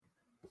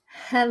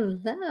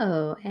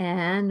Hello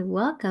and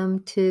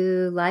welcome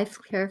to Life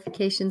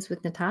Clarifications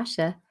with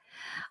Natasha.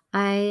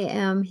 I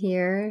am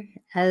here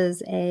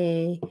as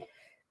a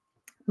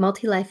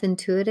multi life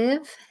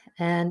intuitive,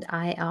 and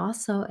I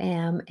also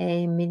am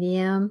a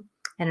medium,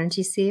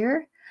 energy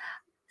seer,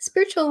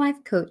 spiritual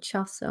life coach,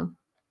 also.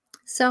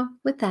 So,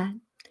 with that,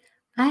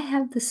 I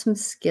have some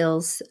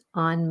skills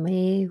on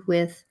me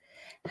with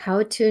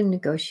how to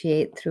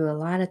negotiate through a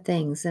lot of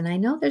things. And I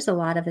know there's a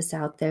lot of us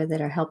out there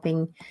that are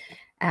helping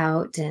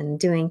out and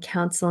doing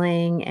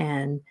counseling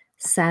and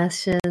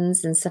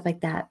sessions and stuff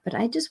like that. But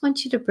I just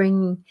want you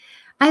to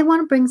I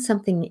want to bring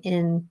something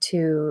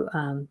into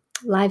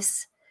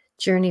life's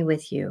journey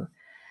with you.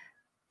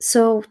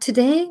 So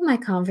today, my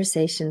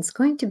conversation is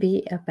going to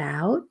be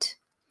about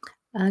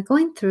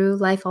going through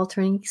life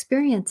altering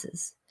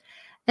experiences.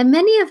 And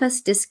many of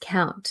us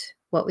discount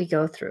what we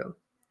go through.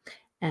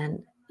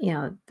 And,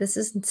 this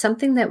is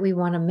something that we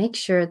want to make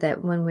sure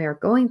that when we are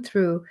going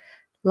through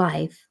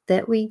life,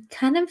 that we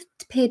kind of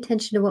pay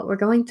attention to what we're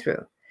going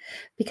through.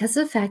 Because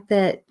of the fact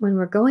that when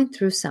we're going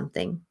through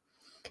something,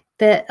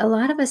 that a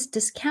lot of us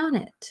discount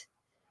it.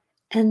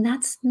 And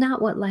that's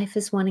not what life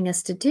is wanting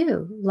us to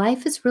do.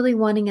 Life is really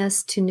wanting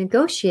us to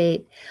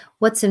negotiate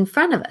what's in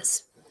front of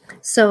us.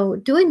 So,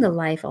 doing the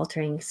life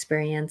altering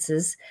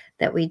experiences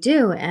that we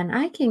do, and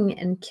I can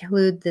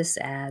include this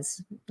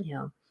as,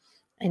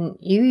 and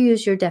you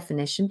use your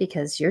definition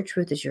because your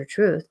truth is your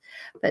truth.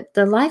 But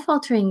the life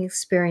altering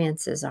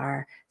experiences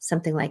are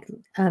something like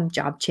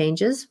job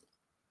changes,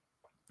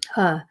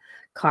 uh,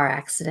 car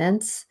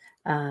accidents,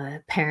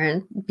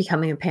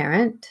 becoming a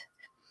parent,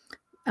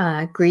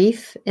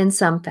 grief in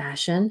some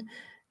fashion,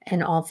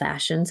 in all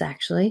fashions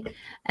actually,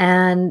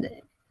 and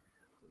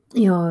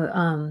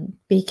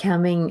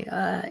becoming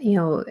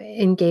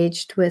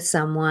engaged with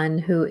someone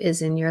who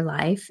is in your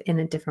life in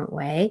a different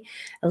way,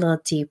 a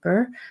little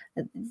deeper,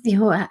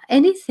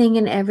 anything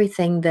and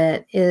everything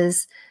that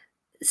is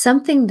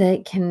something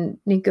that can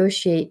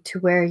negotiate to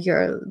where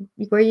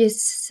you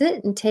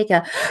sit and take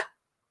a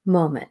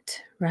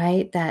moment,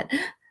 right? That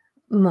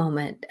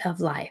moment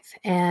of life.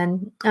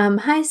 And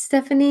hi,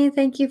 Stephanie.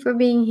 Thank you for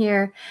being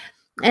here.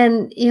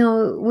 And,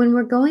 when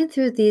we're going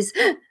through these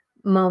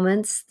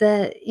moments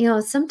that,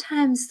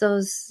 sometimes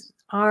those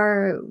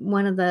are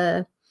one of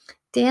the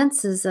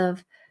dances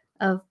of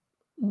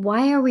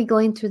why are we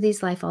going through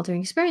these life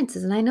altering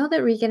experiences? And I know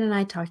that Regan and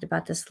I talked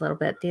about this a little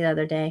bit the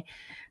other day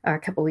or a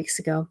couple weeks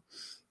ago,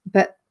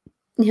 but,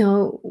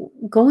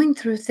 going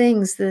through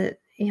things that,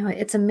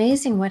 it's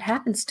amazing what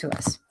happens to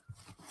us.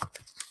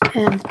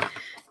 And,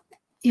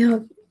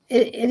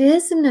 it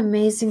is an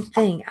amazing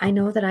thing. I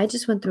know that I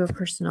just went through a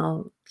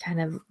personal kind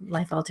of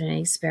life altering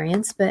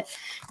experience, but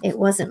it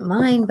wasn't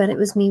mine, but it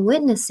was me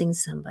witnessing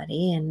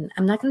somebody. And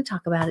I'm not going to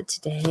talk about it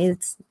today.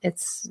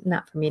 It's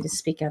not for me to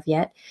speak of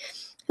yet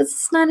because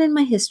it's not in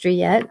my history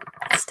yet.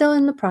 It's still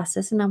in the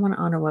process, and I want to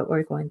honor what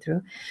we're going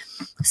through.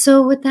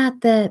 So with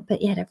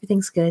but yet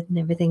everything's good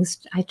and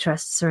I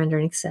trust, surrender,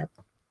 and accept.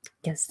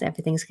 Guess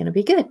everything's going to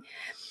be good.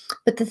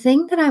 But the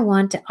thing that I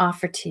want to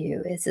offer to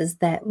you is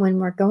that when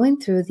we're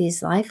going through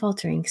these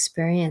life-altering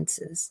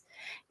experiences,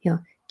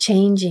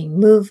 changing,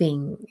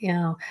 moving,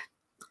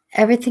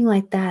 everything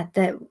like that,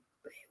 that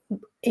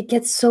it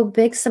gets so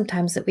big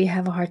sometimes that we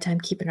have a hard time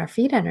keeping our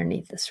feet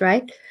underneath us,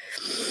 right?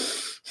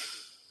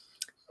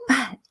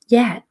 But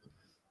yet,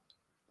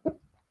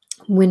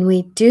 when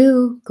we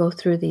do go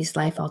through these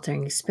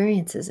life-altering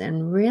experiences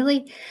and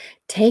really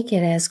take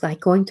it as like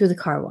going through the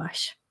car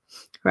wash,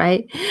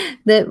 right?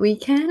 That we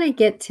kind of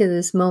get to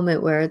this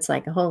moment where it's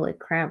like, holy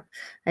crap,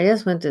 I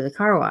just went through the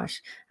car wash.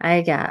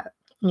 I got,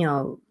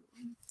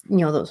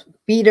 those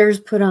beaters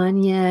put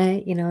on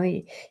you,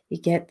 you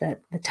get the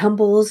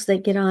tumbles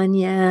that get on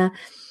you.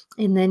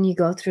 And then you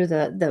go through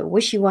the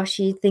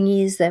wishy-washy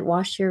thingies that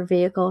wash your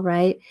vehicle,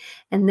 right?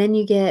 And then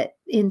you get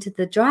into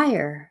the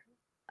dryer,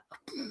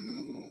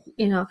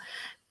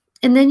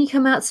 and then you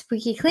come out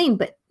squeaky clean.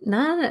 But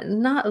not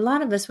a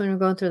lot of us, when we're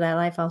going through that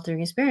life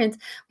altering experience,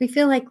 we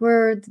feel like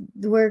we're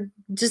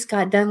just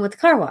got done with the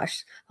car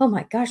wash. Oh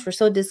my gosh, we're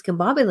so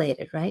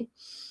discombobulated, right?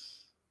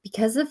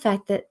 Because of the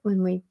fact that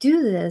when we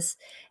do this,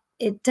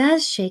 it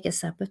does shake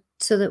us up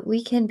so that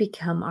we can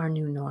become our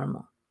new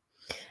normal.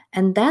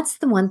 And that's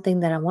the one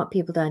thing that I want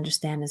people to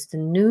understand is the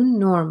new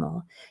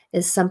normal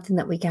is something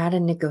that we got to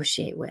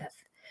negotiate with,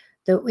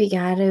 that we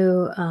got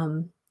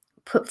to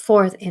put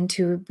forth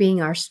into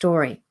being our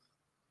story.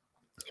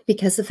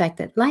 Because the fact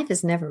that life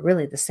is never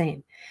really the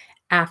same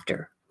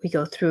after we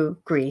go through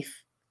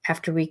grief,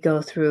 after we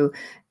go through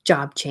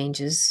job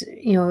changes.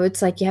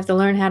 It's like you have to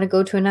learn how to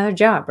go to another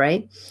job,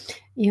 right?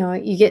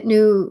 You get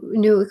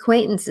new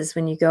acquaintances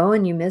when you go,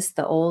 and you miss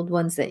the old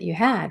ones that you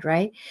had,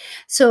 right?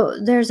 So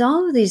there's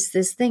all of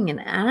this thing, and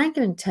I'm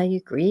going to tell you,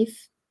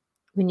 grief,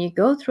 when you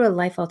go through a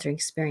life-altering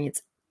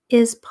experience,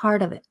 is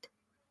part of it.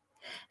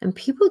 And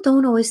people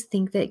don't always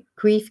think that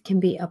grief can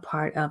be a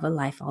part of a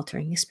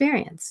life-altering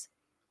experience.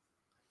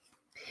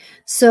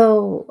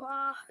 So,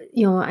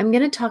 I'm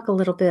going to talk a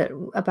little bit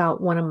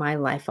about one of my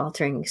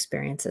life-altering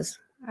experiences.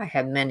 I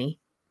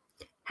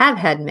have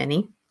had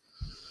many.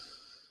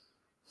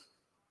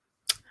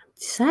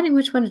 deciding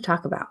which one to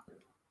talk about.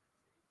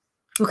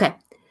 Okay,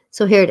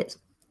 so here it is.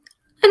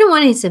 I don't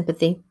want any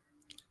sympathy.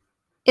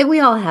 We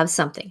all have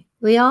something.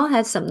 We all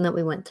have something that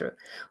we went through.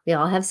 We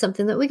all have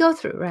something that we go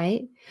through,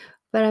 right?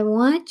 But I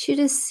want you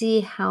to see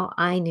how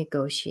I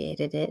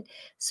negotiated it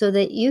so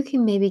that you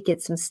can maybe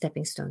get some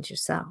stepping stones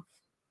yourself.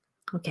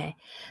 Okay.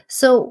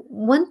 So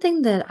one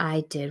thing that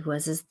I did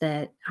was is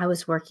that I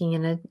was working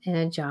in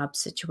a job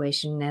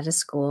situation at a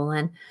school,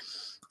 and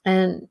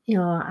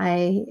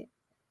I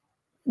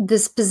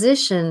this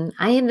position,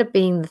 I ended up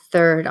being the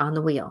third on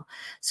the wheel.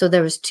 So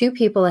there was two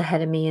people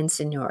ahead of me in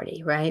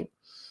seniority, right?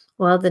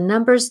 Well, the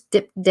numbers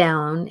dipped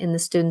down in the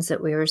students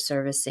that we were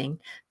servicing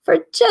for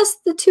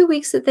just the 2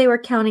 weeks that they were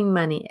counting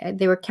money.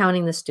 They were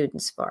counting the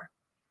students for.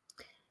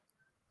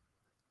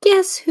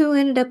 Guess who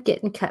ended up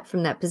getting cut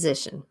from that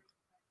position?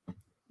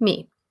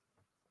 Me.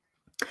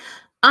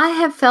 I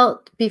have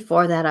felt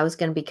before that I was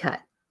going to be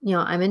cut.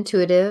 I'm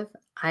intuitive.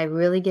 I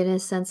really get a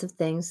sense of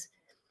things.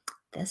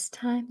 This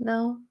time,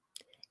 though,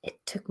 it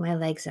took my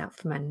legs out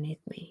from underneath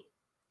me.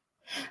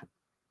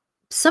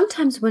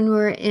 Sometimes when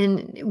we're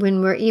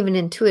even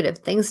intuitive,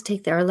 things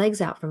take their legs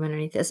out from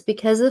underneath us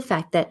because of the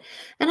fact that,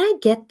 and I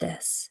get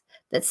this,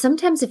 that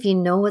sometimes if you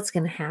know what's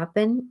going to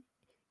happen,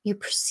 you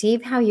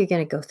perceive how you're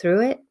going to go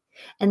through it,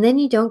 and then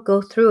you don't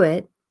go through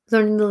it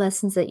learning the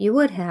lessons that you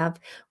would have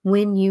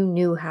when you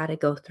knew how to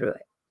go through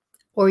it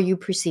or you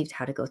perceived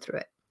how to go through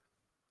it.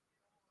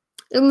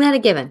 Isn't that a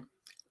given?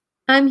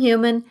 I'm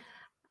human.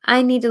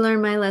 I need to learn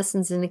my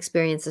lessons and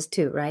experiences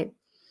too, right?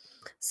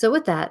 So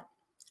with that,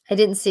 I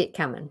didn't see it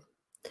coming.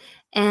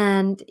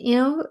 And,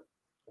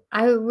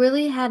 I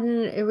really had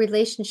a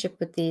relationship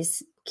with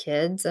these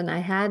kids and I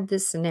had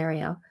this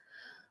scenario.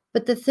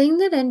 But the thing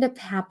that ended up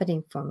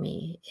happening for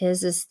me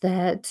is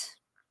that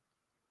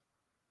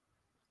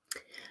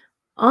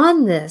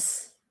on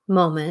this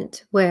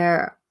moment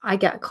where I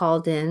got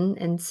called in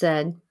and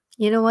said,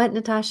 you know what,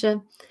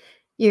 Natasha,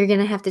 you're going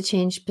to have to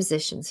change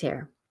positions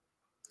here.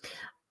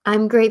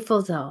 I'm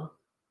grateful though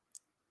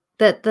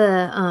that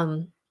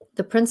the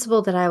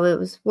principal that I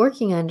was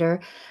working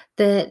under,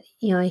 that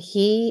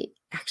he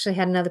actually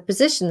had another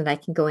position that I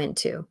can go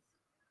into.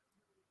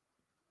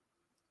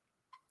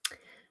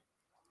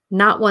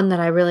 Not one that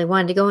I really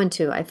wanted to go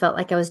into. I felt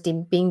like I was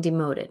being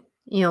demoted.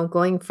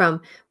 Going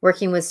from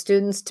working with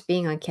students to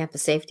being on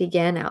campus safety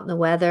again, out in the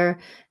weather.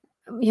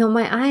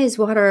 My eyes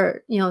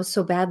water,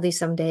 so badly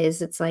some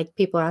days. It's like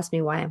people ask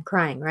me why I'm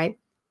crying, right?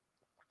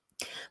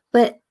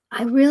 But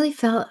I really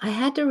felt I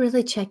had to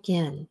really check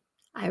in.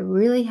 I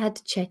really had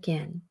to check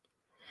in.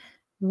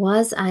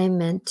 Was I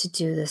meant to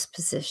do this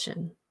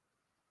position?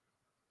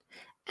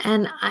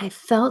 And I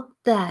felt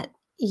that,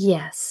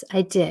 yes,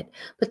 I did.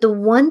 But the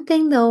one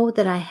thing, though,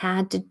 that I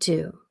had to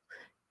do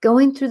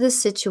going through this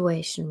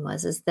situation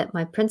is that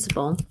my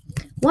principal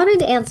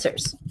wanted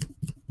answers.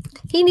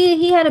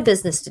 He had a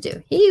business to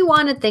do. He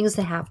wanted things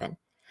to happen.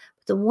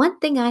 The one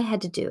thing I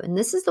had to do, and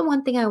this is the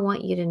one thing I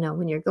want you to know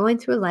when you're going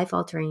through a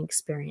life-altering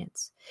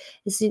experience,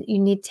 is that you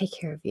need to take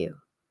care of you.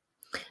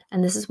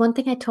 And this is one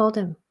thing I told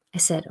him. I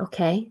said,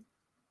 okay,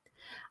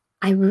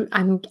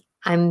 I'm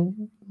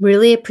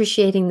really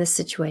appreciating this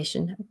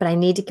situation, but I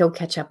need to go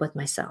catch up with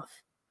myself.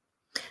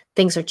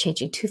 Things are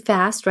changing too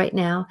fast right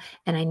now,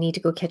 and I need to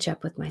go catch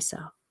up with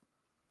myself.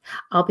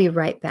 I'll be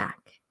right back.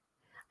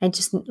 And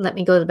just let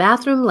me go to the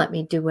bathroom, let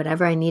me do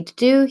whatever I need to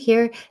do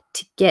here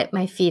to get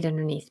my feet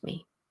underneath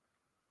me.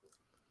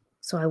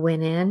 So I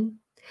went in.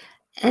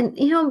 And,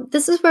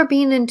 this is where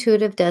being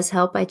intuitive does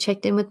help. I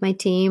checked in with my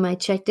team. I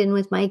checked in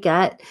with my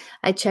gut.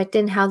 I checked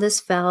in how this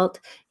felt.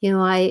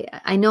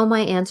 I know my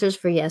answers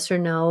for yes or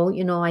no.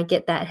 I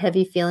get that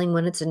heavy feeling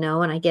when it's a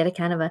no, and I get a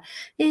kind of a,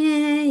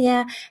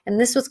 yeah. And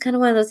this was kind of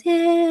one of those,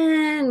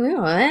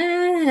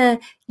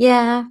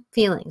 yeah,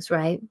 feelings,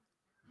 right?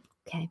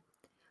 Okay.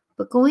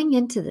 But going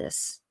into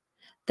this,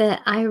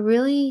 that I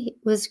really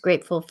was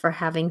grateful for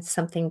having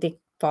something to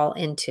fall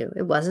into.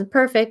 It wasn't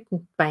perfect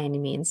by any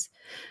means.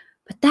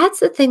 But that's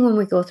the thing when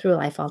we go through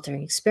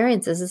life-altering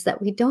experiences is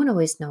that we don't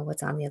always know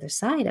what's on the other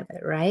side of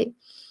it, right?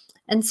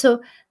 And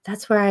so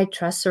that's where I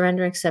trust,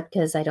 surrender, accept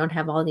because I don't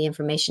have all the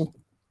information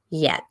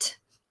yet,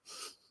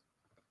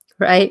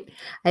 right?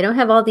 I don't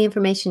have all the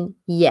information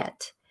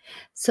yet.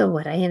 So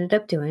what I ended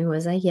up doing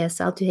was yes,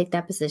 I'll take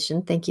that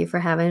position. Thank you for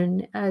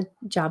having a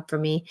job for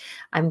me.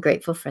 I'm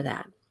grateful for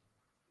that.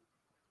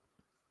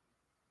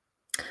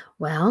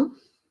 Well,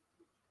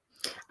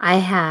 I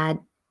had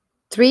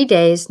 3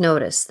 days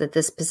notice that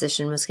this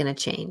position was going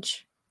to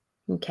change.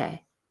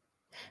 Okay.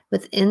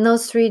 Within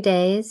those 3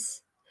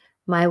 days,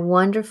 my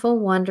wonderful,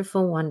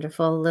 wonderful,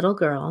 wonderful little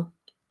girl,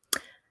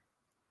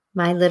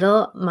 my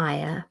little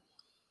Maya,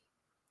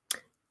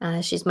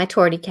 she's my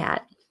tortie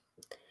cat.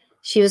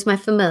 She was my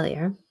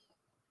familiar.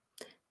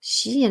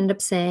 She ended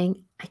up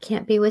saying, I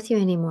can't be with you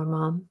anymore,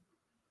 Mom.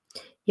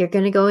 You're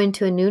going to go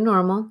into a new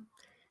normal,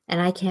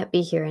 and I can't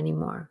be here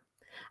anymore.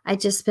 I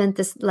just spent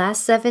this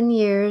last 7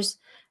 years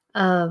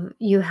of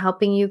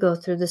helping you go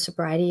through the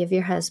sobriety of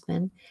your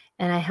husband,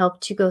 and I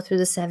helped you go through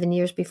the 7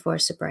 years before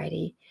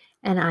sobriety,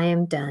 and I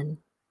am done.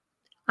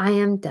 I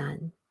am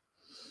done.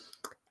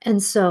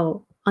 And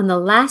so on the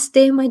last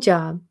day of my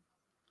job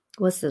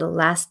was the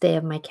last day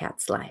of my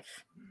cat's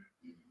life.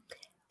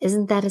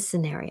 Isn't that a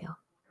scenario?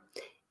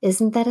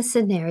 Isn't that a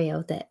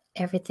scenario that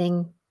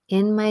everything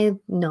in my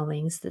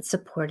knowings that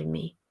supported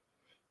me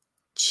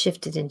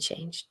shifted and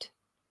changed?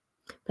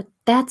 But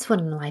that's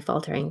what a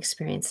life-altering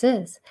experience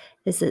is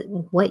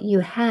that what you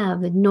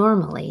have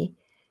normally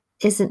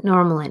isn't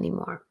normal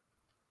anymore.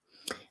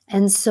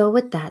 And so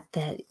with that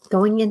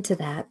going into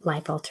that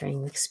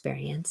life-altering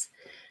experience,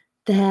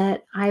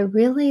 that I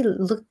really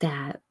looked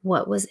at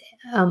what was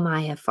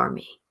Maya for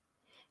me.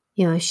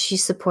 She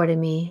supported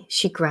me,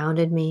 she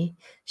grounded me,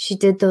 she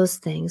did those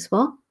things.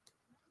 Well,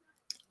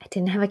 I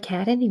didn't have a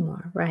cat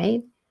anymore,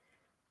 right?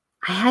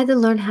 I had to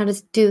learn how to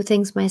do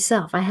things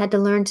myself. I had to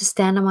learn to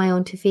stand on my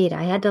own 2 feet.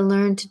 I had to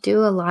learn to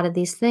do a lot of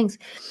these things.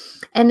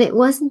 And it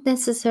wasn't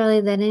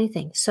necessarily that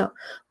anything. So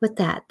with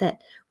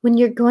that when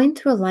you're going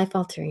through a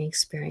life-altering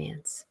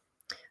experience,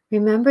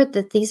 remember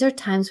that these are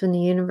times when the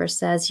universe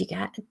says you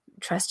got to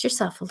trust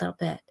yourself a little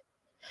bit.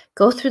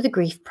 Go through the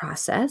grief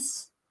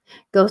process.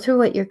 Go through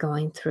what you're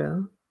going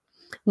through.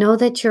 Know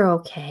that you're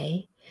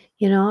okay.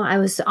 I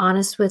was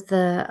honest with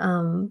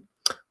the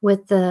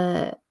with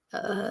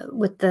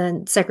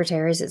the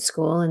secretaries at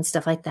school and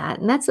stuff like that.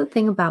 And that's the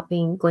thing about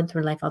going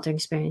through life altering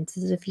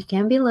experiences. If you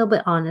can be a little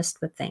bit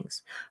honest with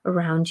things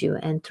around you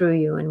and through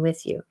you and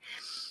with you,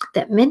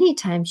 that many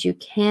times you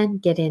can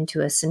get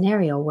into a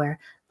scenario where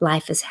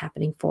life is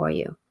happening for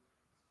you.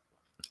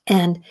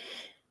 And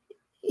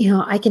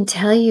I can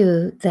tell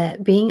you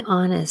that being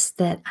honest,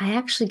 that I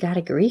actually got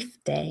a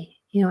grief day.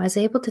 I was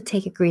able to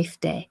take a grief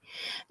day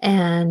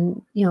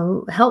and,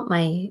 help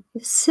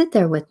sit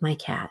there with my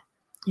cat,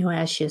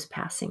 as she was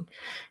passing.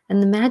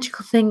 And the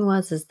magical thing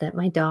is that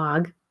my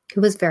dog,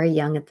 who was very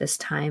young at this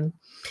time,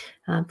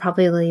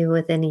 probably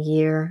within a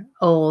year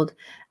old,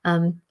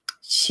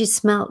 she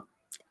smelt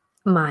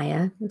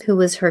Maya, who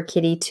was her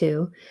kitty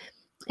too,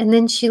 and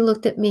then she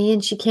looked at me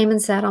and she came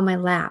and sat on my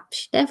lap.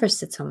 She never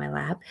sits on my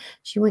lap.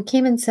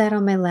 Came and sat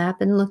on my lap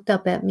and looked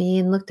up at me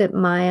and looked at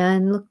Maya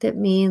and looked at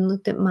me and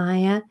looked at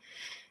Maya.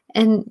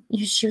 And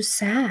she was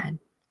sad.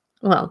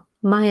 Well,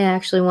 Maya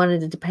actually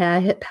wanted to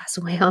pass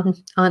away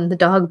on the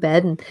dog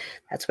bed, and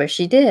that's where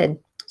she did.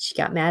 She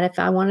got mad if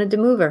I wanted to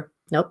move her.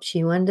 Nope,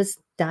 she wanted to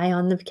die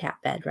on the cat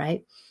bed,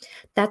 right?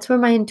 That's where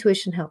my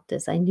intuition helped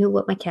us. I knew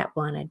what my cat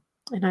wanted,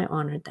 and I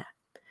honored that.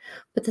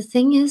 But the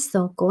thing is,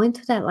 though, going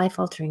through that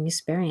life-altering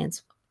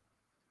experience,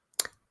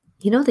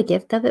 the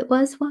gift of it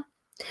was what?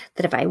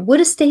 That if I would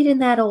have stayed in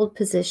that old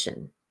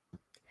position,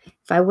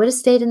 if I would have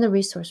stayed in the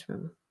resource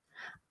room,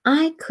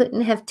 I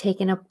couldn't have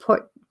taken a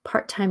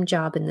part-time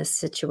job in this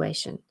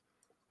situation.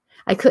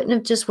 I couldn't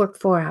have just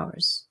worked 4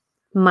 hours,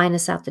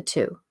 minus out the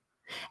 2.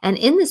 And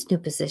in this new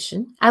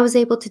position, I was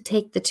able to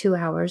take the 2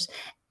 hours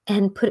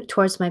and put it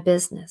towards my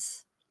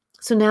business.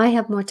 So now I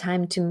have more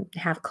time to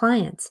have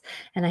clients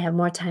and I have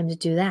more time to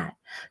do that.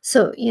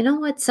 So you know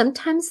what?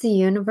 Sometimes the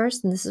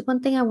universe, and this is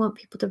one thing I want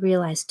people to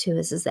realize too,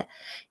 is that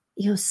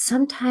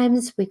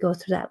sometimes we go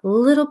through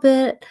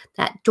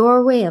that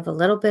doorway of a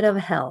little bit of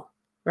hell,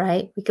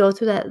 right? We go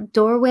through that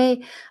doorway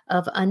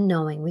of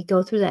unknowing. We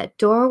go through that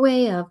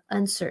doorway of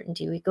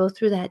uncertainty. We go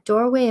through that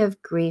doorway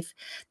of grief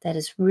that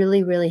is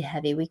really, really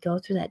heavy. We go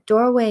through that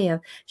doorway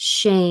of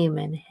shame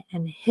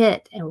and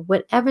hit and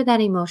whatever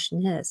that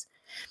emotion is.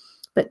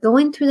 But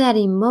going through that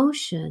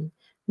emotion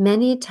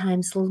many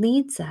times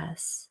leads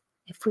us,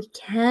 if we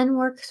can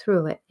work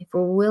through it, if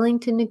we're willing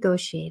to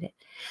negotiate it,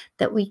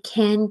 that we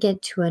can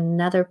get to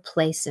another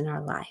place in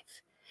our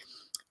life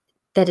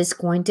that is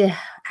going to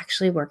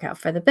actually work out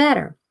for the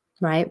better,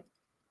 right?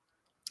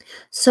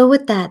 So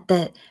with that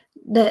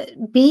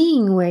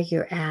being where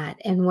you're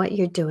at and what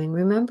you're doing,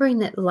 remembering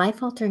that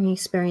life-altering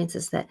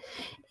experience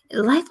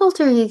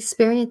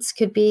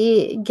could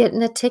be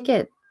getting a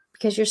ticket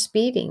because you're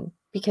speeding,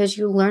 because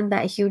you learned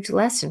that huge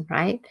lesson,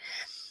 right?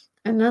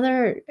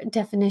 Another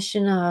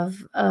definition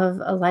of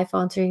a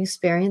life-altering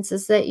experience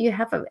is that you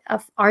have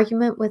a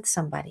argument with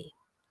somebody.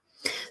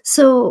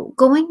 So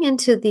going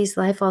into these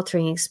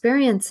life-altering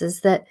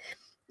experiences that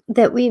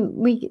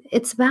we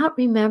it's about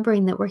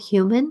remembering that we're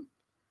human,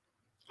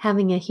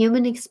 having a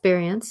human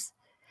experience,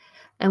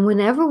 and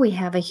whenever we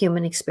have a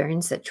human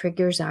experience that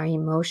triggers our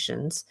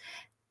emotions,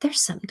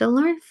 there's something to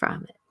learn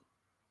from it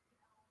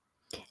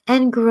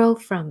and grow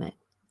from it.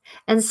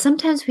 And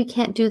sometimes we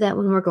can't do that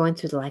when we're going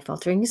through the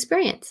life-altering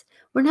experience.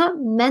 We're not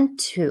meant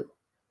to.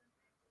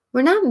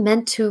 We're not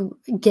meant to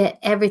get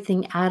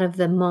everything out of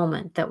the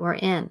moment that we're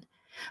in.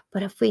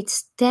 But if we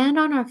stand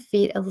on our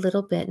feet a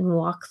little bit and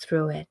walk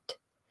through it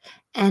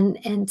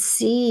and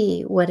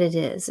see what it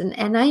is.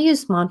 And I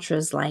use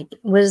mantras like,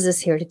 what is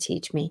this here to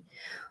teach me?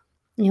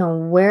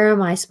 Where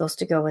am I supposed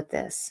to go with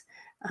this?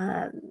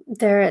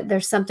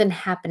 There's something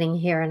happening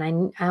here,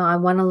 and I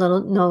want to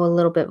know a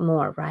little bit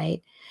more,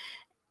 right?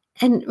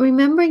 And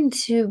remembering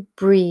to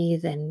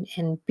breathe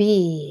and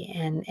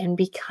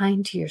be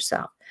kind to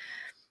yourself.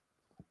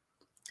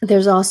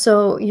 There's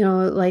also,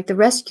 like the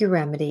rescue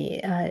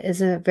remedy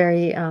is a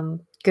very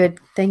good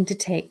thing to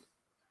take.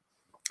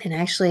 And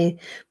actually,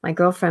 my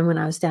girlfriend, when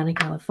I was down in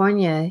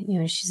California,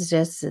 she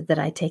suggested that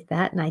I take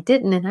that, and I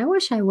didn't. And I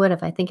wish I would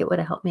have. I think it would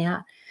have helped me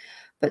out.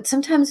 But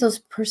sometimes those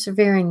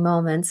persevering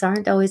moments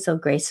aren't always so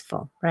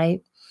graceful,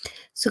 right?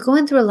 So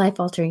going through a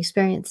life-altering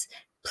experience,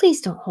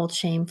 please don't hold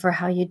shame for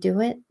how you do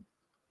it.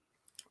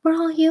 We're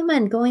all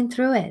human going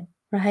through it,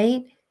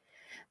 right?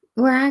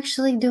 We're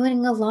actually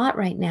doing a lot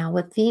right now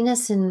with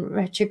Venus in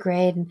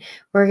retrograde, and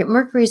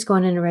Mercury's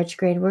going into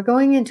retrograde. We're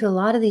going into a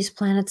lot of these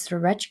planets that are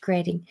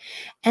retrograding,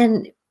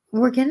 and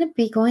we're going to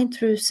be going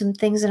through some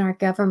things in our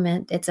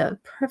government. It's a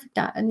perfect,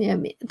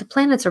 the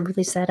planets are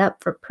really set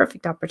up for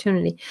perfect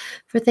opportunity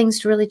for things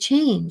to really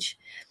change.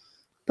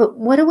 But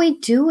what do we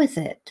do with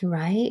it,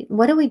 right?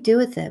 What do we do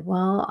with it?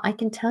 Well, I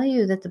can tell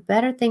you that the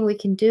better thing we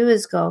can do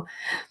is go,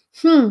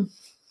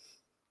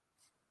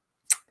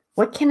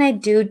 what can I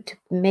do to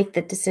make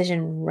the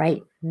decision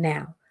right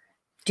now?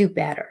 Do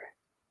better.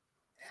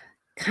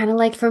 Kind of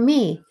like for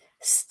me,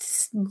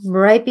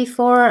 right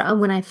before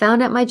when I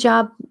found out my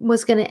job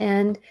was going to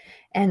end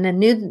and a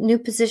new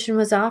position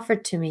was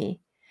offered to me,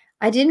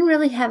 I didn't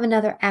really have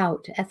another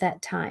out at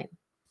that time.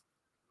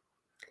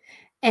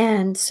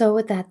 And so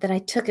with that I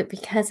took it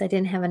because I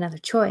didn't have another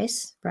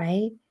choice,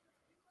 right?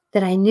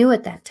 That I knew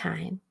at that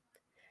time.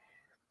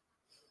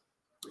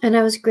 And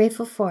I was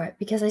grateful for it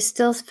because I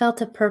still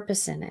felt a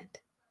purpose in it.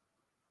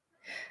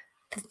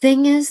 The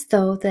thing is,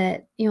 though,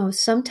 that,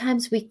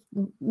 sometimes we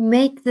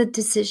make the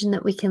decision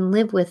that we can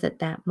live with at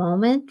that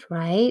moment,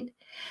 right?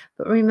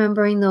 But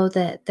remembering, though,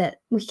 that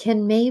we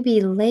can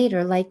maybe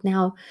later, like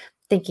now,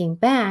 thinking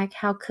back,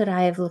 how could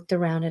I have looked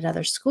around at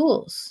other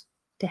schools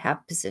to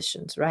have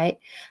positions, right?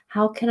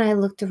 How can I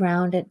looked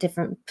around at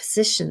different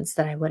positions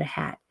that I would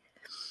have had?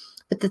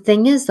 But the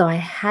thing is, though, I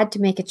had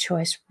to make a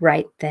choice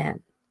right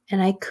then,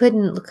 and I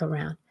couldn't look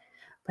around.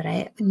 But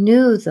I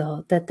knew,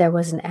 though, that there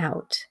was an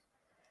out,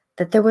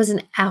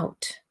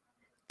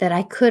 that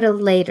I could have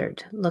later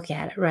look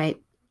at it, right?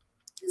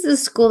 This is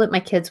a school that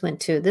my kids went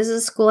to. This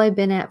is a school I've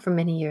been at for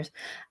many years.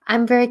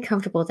 I'm very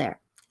comfortable there.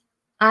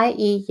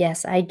 I.e.,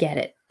 yes, I get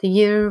it. The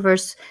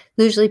universe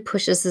usually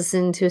pushes us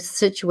into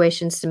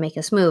situations to make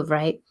us move,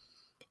 right?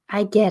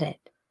 I get it.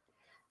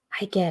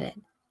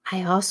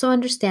 I also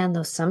understand,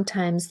 though,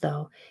 sometimes,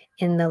 though,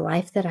 in the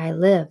life that I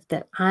live,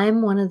 that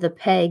I'm one of the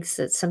pegs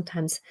that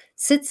sometimes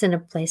sits in a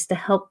place to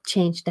help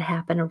change to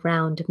happen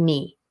around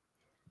me.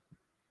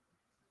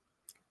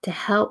 To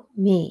help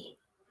me.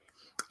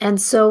 And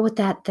so with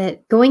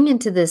that going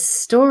into this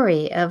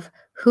story of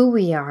who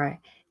we are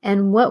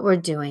and what we're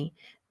doing,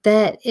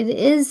 that it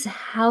is,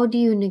 how do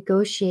you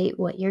negotiate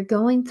what you're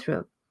going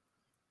through?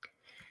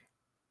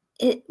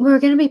 We're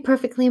going to be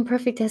perfectly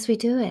imperfect as we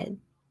do it.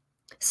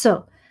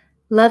 So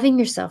loving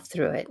yourself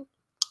through it,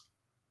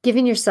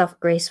 giving yourself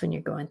grace when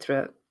you're going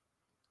through it,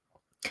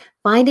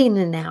 finding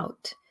an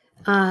out.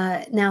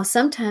 Now,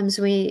 sometimes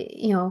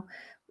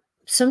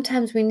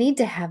sometimes we need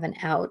to have an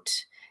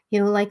out.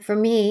 Like for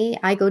me,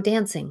 I go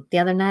dancing. The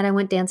other night I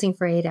went dancing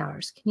for 8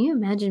 hours. Can you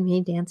imagine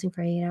me dancing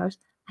for 8 hours?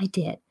 I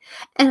did.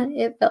 And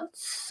it felt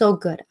so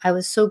good. I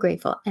was so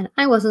grateful. And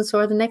I wasn't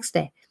sore the next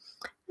day.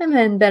 I'm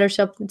in better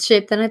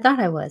shape than I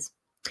thought I was.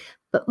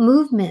 But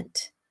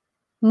movement,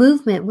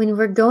 when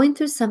we're going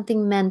through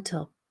something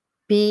mental,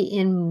 be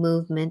in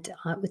movement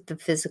with the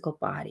physical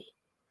body.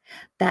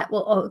 That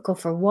will go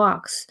for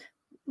walks,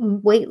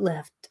 weight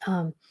lift,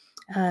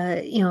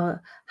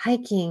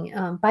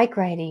 hiking, bike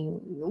riding,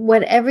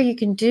 whatever you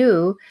can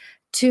do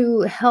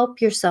to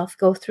help yourself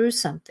go through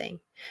something.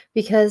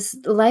 Because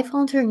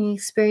life-altering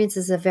experience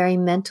is a very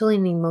mental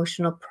and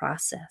emotional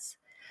process.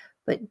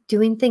 But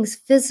doing things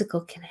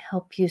physical can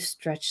help you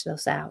stretch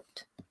those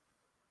out,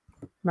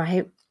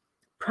 right?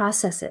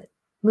 Process it,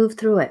 move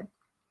through it.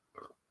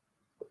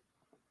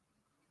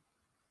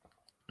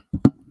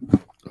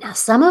 Now,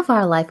 some of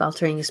our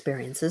life-altering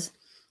experiences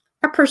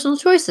are personal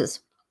choices.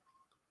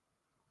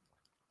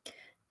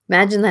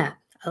 Imagine that,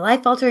 a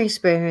life-altering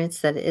experience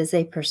that is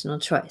a personal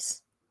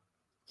choice.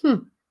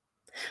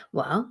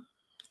 Well,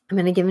 I'm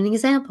going to give an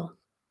example.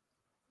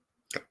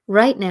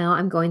 Right now,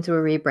 I'm going through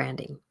a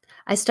rebranding.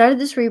 I started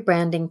this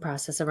rebranding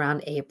process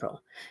around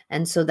April.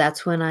 And so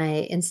that's when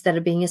instead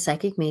of being a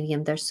psychic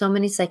medium, there's so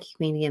many psychic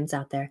mediums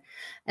out there.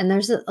 And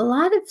there's a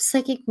lot of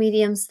psychic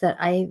mediums that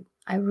I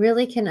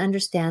really can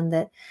understand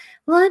that.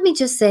 Well, let me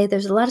just say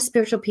there's a lot of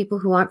spiritual people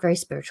who aren't very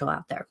spiritual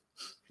out there.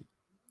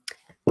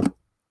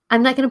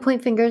 I'm not going to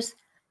point fingers.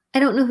 I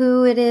don't know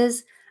who it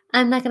is.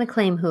 I'm not going to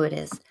claim who it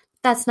is.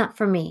 That's not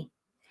for me.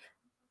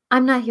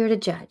 I'm not here to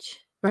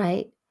judge,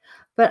 right?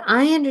 But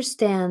I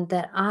understand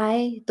that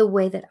the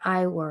way that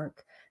I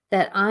work,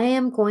 that I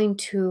am going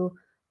to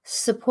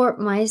support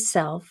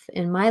myself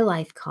in my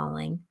life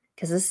calling,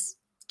 because this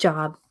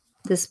job,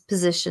 this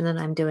position that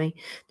I'm doing,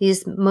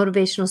 these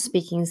motivational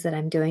speakings that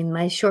I'm doing,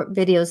 my short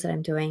videos that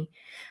I'm doing,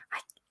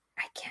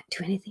 I can't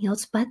do anything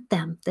else but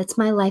them. That's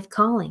my life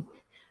calling.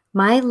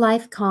 My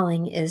life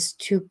calling is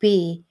to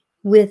be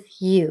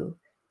with you,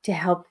 to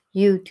help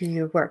you do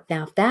your work.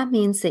 Now, if that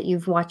means that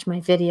you've watched my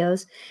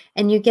videos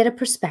and you get a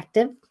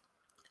perspective,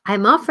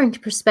 I'm offering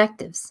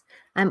perspectives.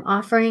 I'm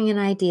offering an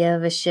idea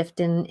of a shift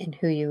in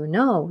who you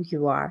know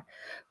you are.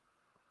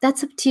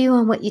 That's up to you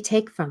on what you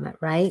take from it,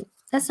 right?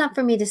 That's not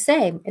for me to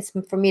say. It's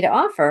for me to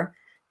offer,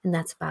 and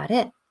that's about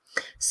it.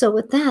 So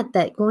with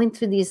that going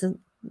through these,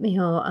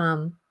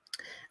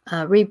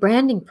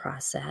 rebranding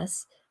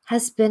process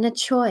has been a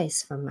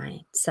choice for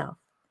myself.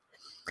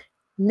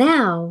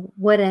 Now,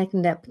 what I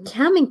ended up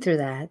coming through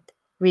that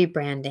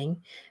rebranding,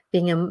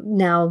 being a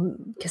now,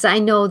 because I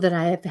know that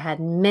I have had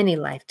many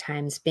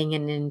lifetimes being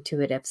an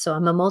intuitive. So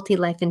I'm a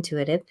multi-life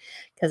intuitive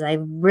because I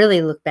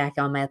really look back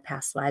on my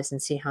past lives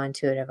and see how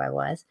intuitive I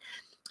was.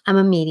 I'm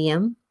a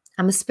medium.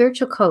 I'm a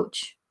spiritual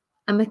coach.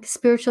 I'm a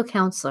spiritual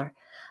counselor.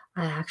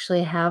 I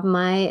actually have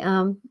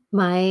I'm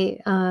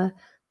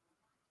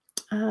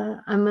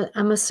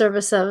a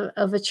service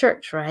of a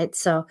church, right?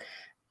 So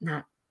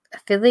not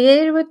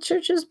affiliated with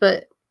churches,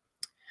 but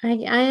I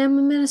am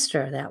a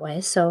minister that way,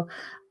 so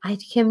I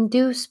can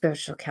do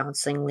spiritual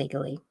counseling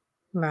legally,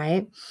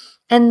 right?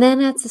 And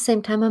then at the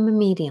same time, I'm a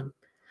medium.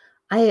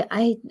 I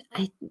I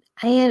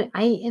I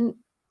I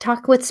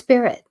talk with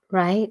spirit,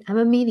 right? I'm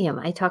a medium.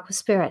 I talk with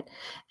spirit,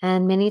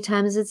 and many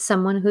times it's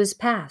someone who's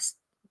passed.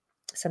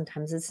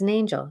 Sometimes it's an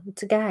angel.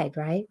 It's a guide,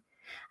 right?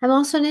 I'm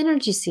also an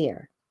energy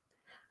seer,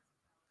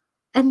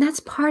 and that's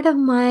part of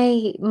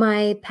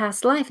my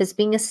past life as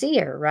being a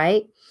seer,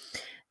 right?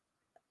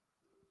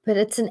 But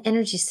it's an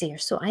energy seer,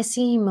 so I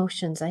see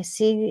emotions, I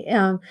see,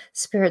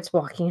 spirits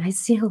walking, I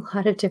see a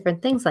lot of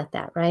different things like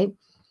that, right?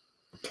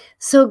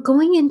 So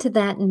going into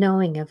that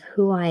knowing of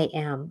who I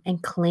am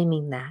and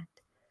claiming that,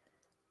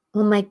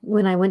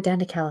 when I went down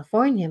to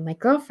California, my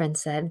girlfriend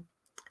said,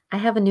 "I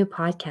have a new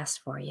podcast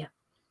for you."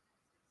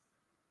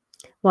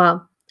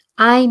 Well,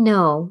 I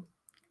know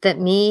that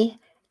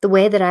the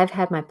way that I've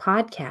had my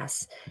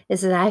podcasts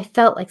is that I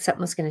felt like something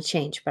was gonna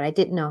change, but I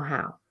didn't know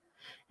how.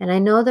 And I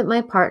know that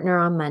my partner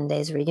on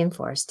Mondays, Regan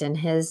Forston,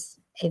 is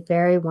a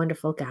very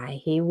wonderful guy.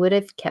 He would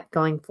have kept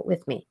going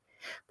with me.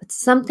 But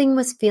something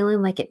was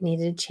feeling like it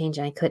needed to change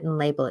and I couldn't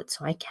label it.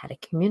 So I had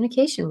a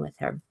communication with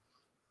her.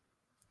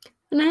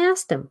 And I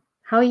asked him,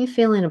 "How are you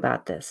feeling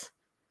about this?"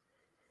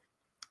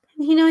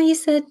 And he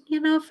said,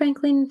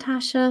 "Frankly,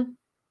 Natasha,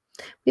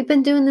 we've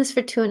been doing this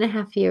for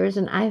 2.5 years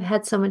and I've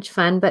had so much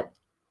fun, but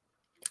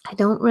I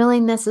don't really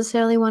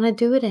necessarily want to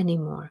do it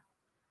anymore."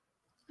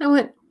 I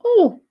went,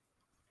 "Oh."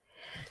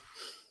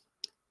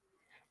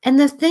 And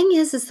the thing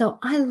is though,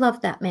 I love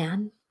that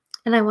man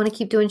and I want to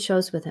keep doing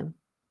shows with him.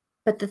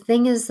 But the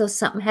thing is, though,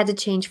 something had to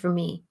change for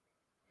me.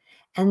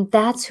 And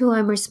that's who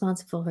I'm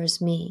responsible for is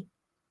me.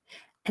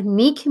 And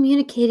me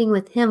communicating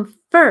with him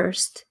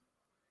first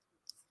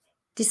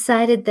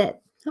decided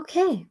that,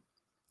 okay,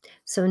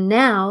 so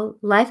now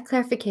life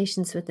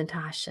clarifications with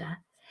Natasha,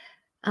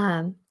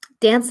 um,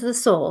 Dance of the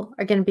Soul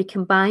are going to be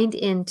combined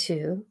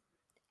into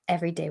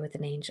Every Day with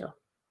an Angel.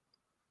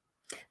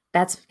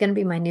 That's going to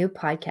be my new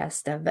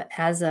podcast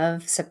as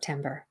of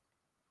September.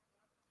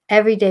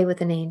 Every Day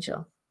with an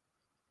Angel.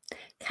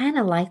 Kind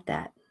of like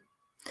that.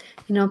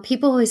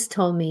 People always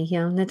told me,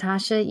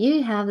 "Natasha,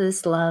 you have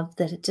this love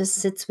that it just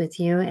sits with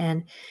you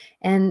and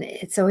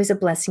it's always a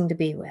blessing to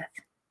be with."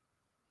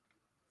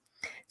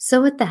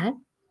 So with that,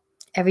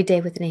 Every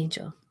Day with an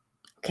Angel.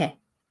 Okay.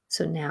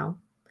 So now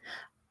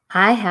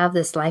I have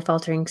this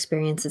life-altering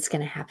experience that's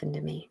going to happen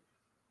to me.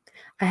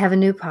 I have a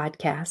new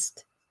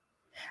podcast.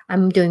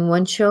 I'm doing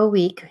one show a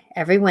week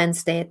every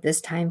Wednesday at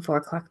this time, 4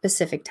 o'clock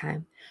Pacific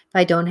time. If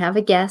I don't have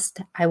a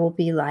guest, I will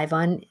be live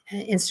on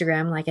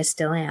Instagram like I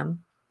still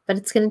am, but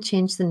it's going to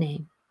change the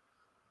name.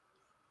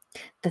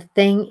 The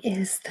thing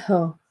is,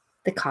 though,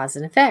 the cause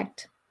and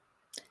effect.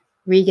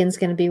 Regan's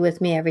going to be with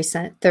me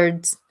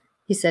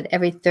he said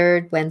every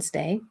third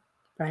Wednesday,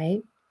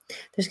 right?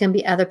 There's going to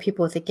be other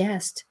people with a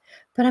guest,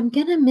 but I'm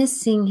going to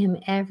miss seeing him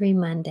every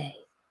Monday.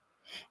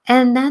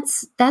 And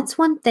that's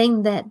one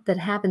thing that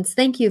happens.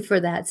 Thank you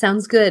for that.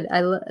 Sounds good.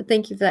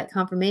 Thank you for that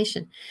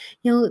confirmation.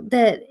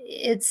 That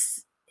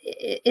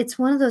it's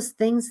one of those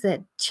things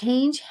that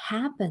change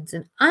happens,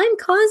 and I'm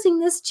causing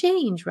this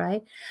change,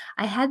 right?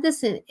 I had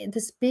this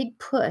big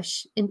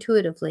push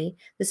intuitively,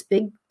 this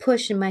big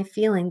push in my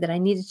feeling that I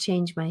need to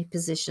change my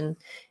position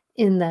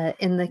in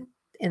the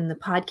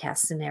podcast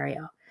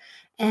scenario.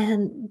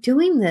 And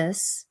doing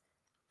this,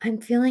 I'm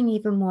feeling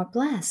even more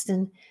blessed.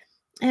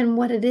 And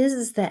what it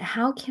is that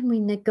how can we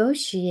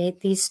negotiate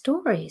these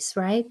stories,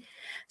 right?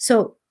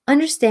 So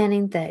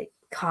understanding that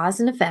cause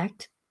and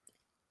effect,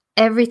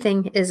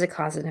 everything is a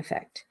cause and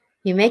effect.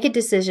 You make a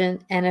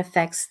decision and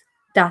affects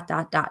dot,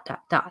 dot, dot,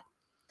 dot, dot.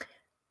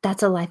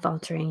 That's a life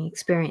altering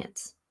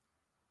experience.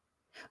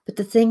 But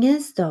the thing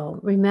is, though,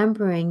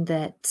 remembering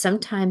that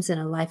sometimes in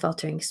a life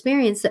altering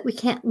experience that we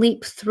can't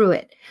leap through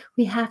it.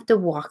 We have to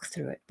walk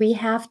through it. We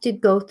have to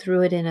go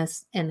through it in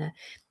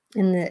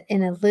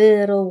a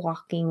little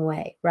walking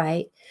way,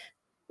 right?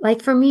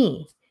 Like for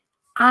me,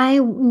 I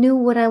knew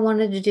what I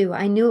wanted to do.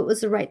 I knew it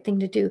was the right thing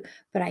to do,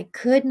 but I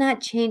could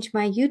not change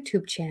my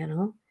YouTube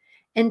channel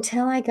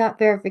until I got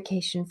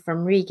verification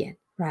from Regan,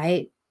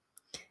 right?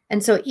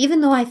 And so even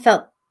though I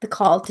felt the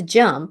call to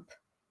jump,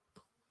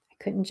 I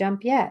couldn't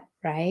jump yet.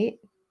 right?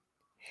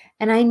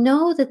 And I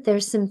know that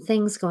there's some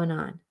things going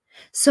on.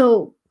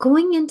 So,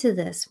 going into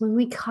this, when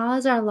we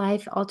cause our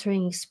life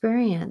altering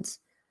experience,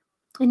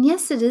 and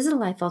yes, it is a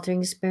life altering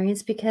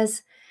experience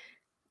because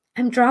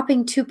I'm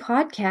dropping 2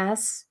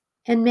 podcasts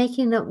and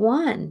making it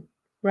 1,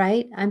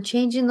 right? I'm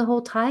changing the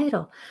whole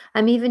title.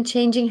 I'm even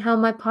changing how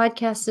my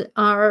podcasts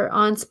are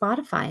on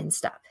Spotify and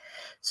stuff.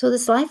 So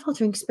this life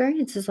altering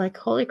experience is like,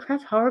 holy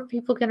crap, how are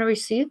people going to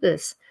receive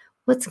this?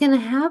 What's going to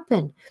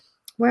happen?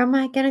 Where am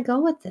I going to go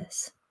with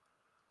this?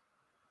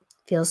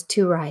 Feels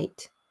too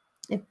right.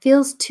 It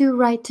feels too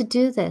right to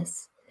do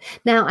this.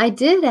 Now, I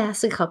did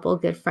ask a couple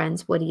of good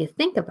friends, what do you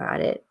think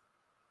about it?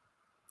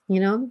 You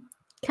know,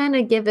 kind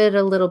of give it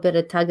a little bit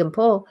of tug and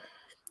pull.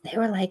 They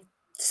were like,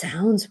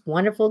 sounds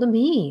wonderful to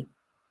me,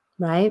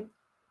 right?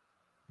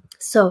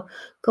 So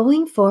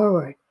going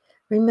forward,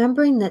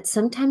 remembering that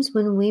sometimes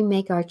when we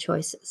make our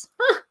choices,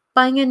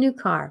 buying a new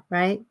car,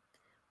 right?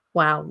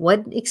 Wow,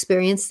 what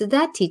experience did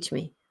that teach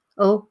me?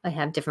 Oh, I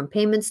have different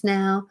payments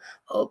now.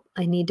 Oh,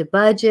 I need to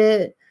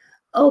budget.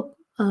 Oh,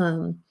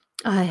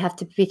 I have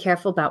to be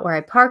careful about where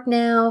I park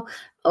now.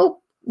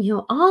 Oh,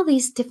 all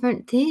these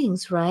different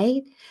things,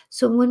 right?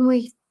 So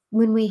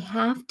when we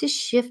have to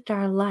shift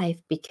our life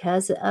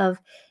because of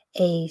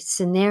a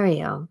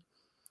scenario,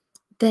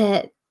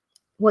 that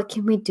what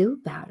can we do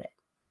about it?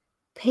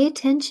 Pay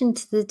attention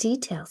to the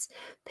details.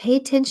 Pay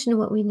attention to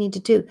what we need to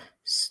do.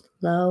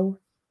 Slow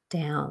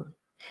down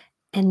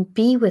and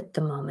be with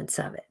the moments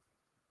of it.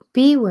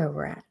 Be where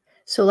we're at.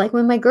 So, like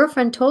when my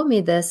girlfriend told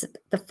me this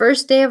the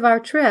first day of our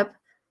trip,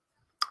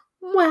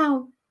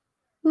 wow,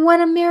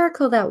 what a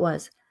miracle that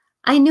was.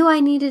 I knew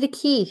I needed a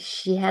key.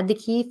 She had the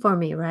key for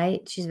me,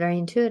 right? She's very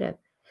intuitive.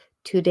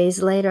 2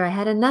 days later, I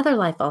had another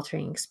life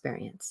altering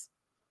experience.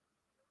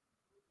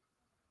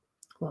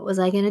 What was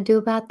I going to do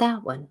about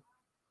that one?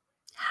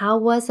 How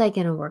was I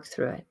going to work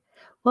through it?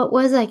 What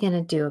was I going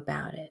to do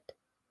about it?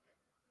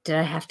 Did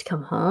I have to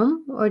come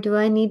home or do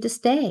I need to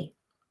stay?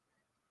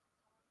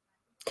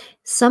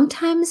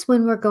 Sometimes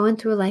when we're going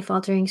through a life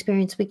altering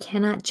experience, we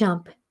cannot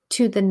jump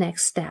to the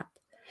next step.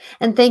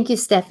 And thank you,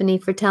 Stephanie,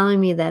 for telling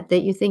me that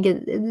you think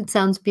it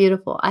sounds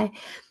beautiful.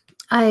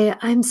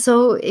 I'm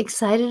so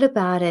excited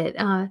about it.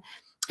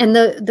 And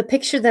the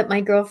picture that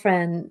my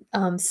girlfriend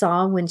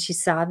saw when she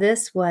saw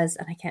this was,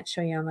 and I can't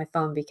show you on my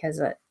phone because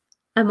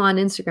I'm on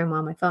Instagram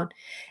on my phone,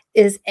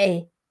 is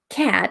a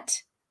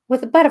cat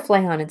with a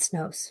butterfly on its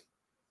nose,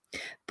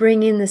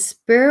 bringing the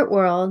spirit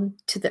world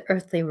to the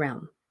earthly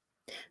realm.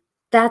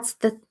 That's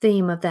the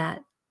theme of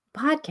that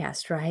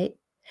podcast, right?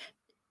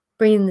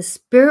 Bringing the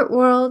spirit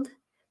world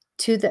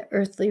to the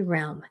earthly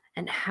realm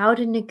and how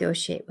to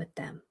negotiate with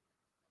them.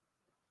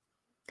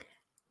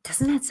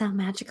 Doesn't that sound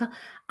magical?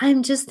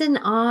 I'm just in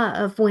awe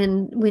of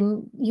when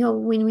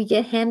we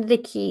get handed a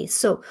key.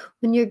 So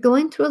when you're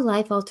going through a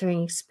life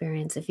altering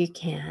experience, if you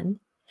can,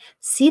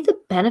 see the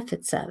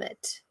benefits of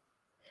it.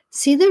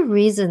 See the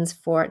reasons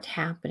for it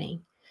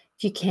happening,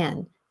 if you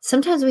can.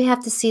 Sometimes we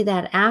have to see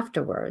that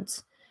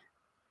afterwards.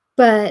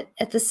 But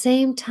at the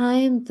same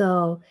time,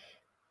 though,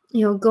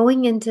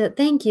 going into,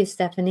 thank you,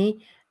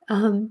 Stephanie,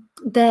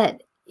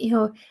 that,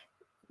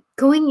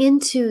 going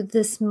into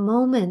this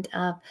moment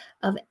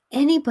of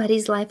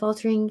anybody's life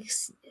altering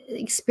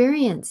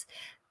experience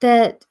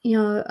that,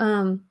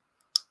 yeah,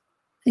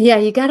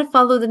 you got to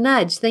follow the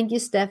nudge. Thank you,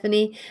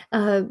 Stephanie,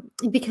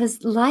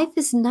 because life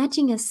is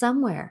nudging us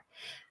somewhere.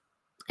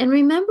 And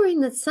remembering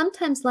that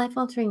sometimes life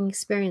altering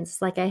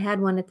experiences, like I had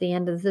one at the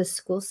end of this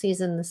school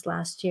season this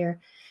last year,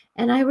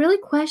 and I really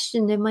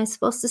questioned, am I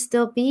supposed to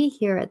still be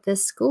here at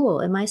this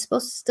school? Am I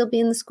supposed to still be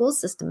in the school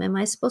system? Am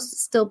I supposed to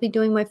still be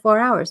doing my 4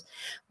 hours?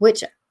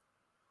 Which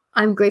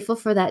I'm grateful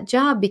for that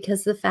job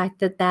because the fact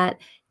that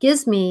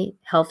gives me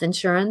health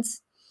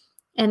insurance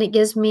and it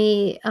gives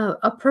me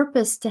a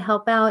purpose to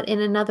help out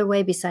in another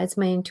way besides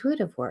my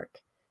intuitive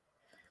work.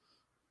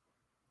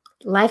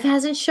 Life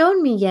hasn't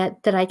shown me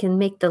yet that I can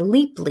make the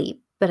leap,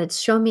 but it's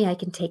shown me I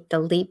can take the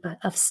leap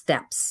of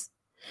steps.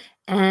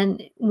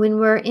 And when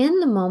we're in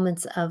the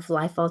moments of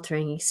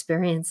life-altering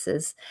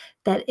experiences,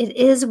 that it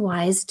is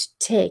wise to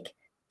take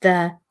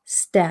the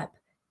step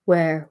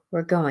where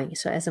we're going.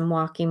 So as I'm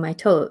walking my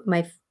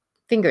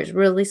fingers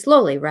really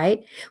slowly,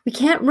 right? We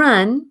can't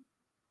run.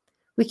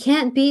 We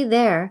can't be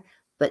there,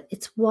 but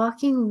it's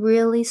walking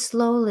really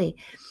slowly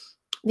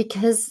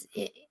because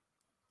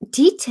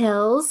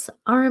details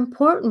are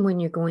important when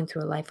you're going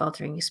through a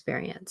life-altering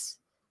experience,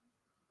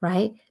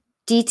 right?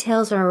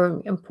 Details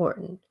are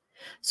important.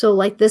 So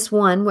like this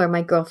one where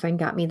my girlfriend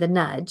got me the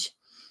nudge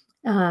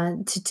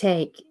to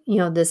take,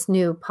 this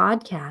new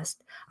podcast,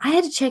 I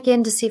had to check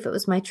in to see if it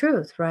was my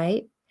truth,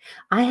 right?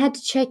 I had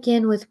to check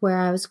in with where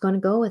I was going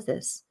to go with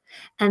this.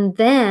 And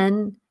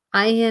then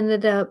I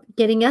ended up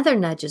getting other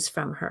nudges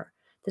from her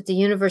that the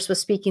universe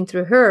was speaking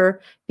through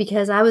her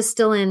because I was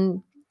still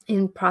in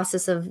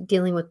process of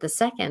dealing with the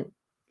second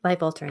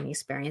life altering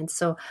experience.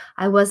 So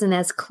I wasn't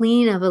as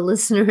clean of a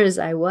listener as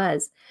I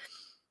was.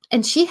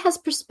 And she has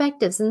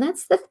perspectives, and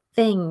that's the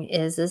thing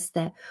is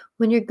that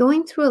when you're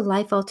going through a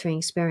life-altering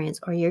experience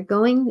or you're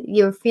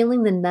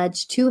feeling the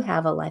nudge to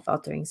have a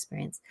life-altering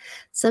experience,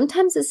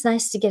 sometimes it's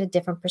nice to get a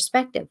different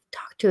perspective.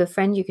 Talk to a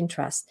friend you can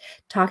trust.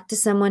 Talk to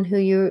someone who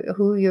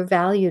you're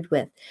valued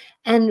with.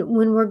 And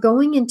when we're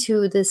going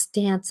into this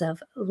dance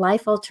of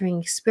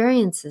life-altering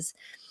experiences,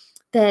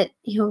 that,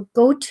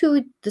 go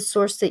to the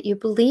source that you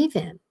believe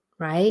in,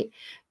 right?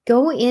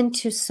 Go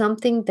into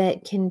something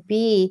that can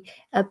be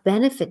a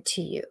benefit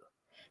to you,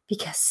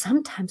 because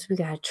sometimes we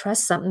got to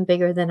trust something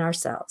bigger than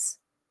ourselves.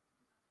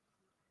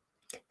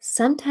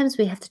 Sometimes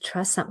we have to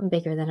trust something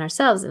bigger than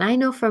ourselves. And I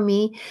know for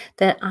me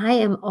that I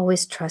am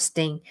always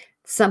trusting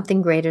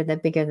something greater than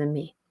bigger than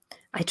me.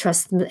 I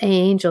trust the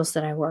angels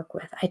that I work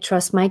with. I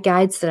trust my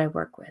guides that I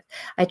work with.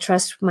 I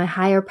trust my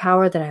higher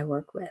power that I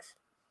work with.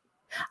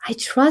 I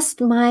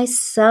trust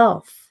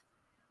myself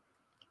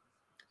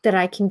that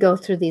I can go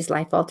through these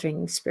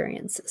life-altering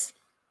experiences.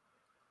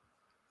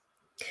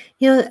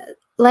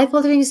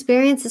 Life-altering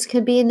experiences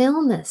could be an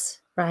illness,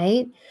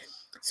 right?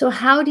 So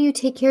how do you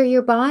take care of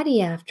your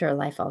body after a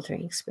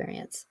life-altering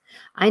experience?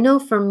 I know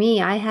for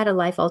me, I had a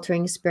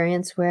life-altering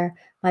experience where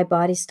my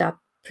body stopped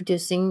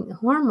producing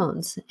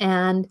hormones,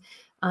 and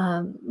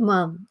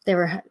well,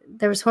 there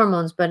was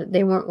hormones, but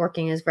they weren't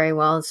working as very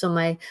well. So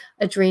my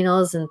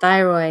adrenals and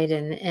thyroid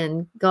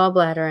and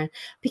gallbladder, and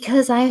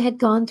because I had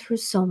gone through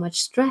so much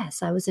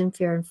stress, I was in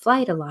fear and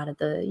flight a lot of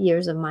the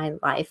years of my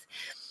life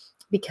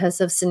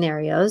because of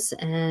scenarios,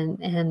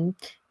 and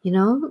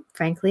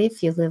frankly,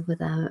 if you live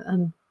with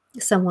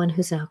someone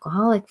who's an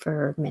alcoholic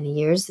for many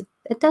years,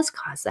 it does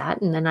cause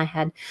that. And then I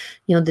had,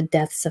 the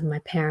deaths of my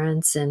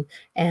parents and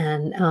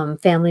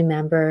family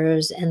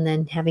members, and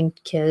then having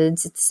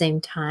kids at the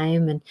same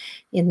time,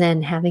 and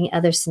then having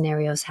other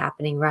scenarios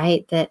happening,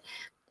 right? That,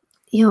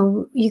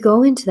 you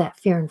go into that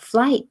fear and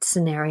flight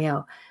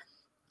scenario,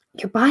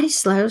 your body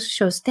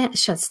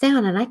shuts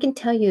down. And I can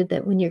tell you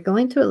that when you're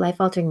going through a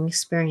life-altering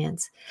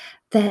experience,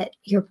 that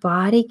your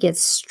body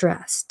gets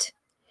stressed.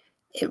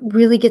 It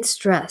really gets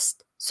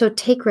stressed. So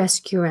take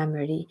rescue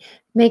remedy.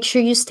 Make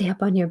sure you stay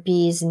up on your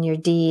B's and your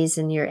D's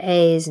and your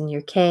A's and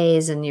your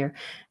K's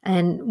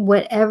and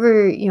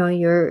whatever, your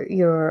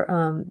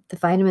the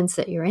vitamins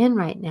that you're in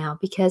right now,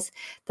 because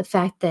the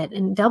fact that,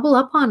 and double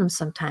up on them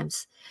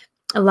sometimes.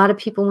 A lot of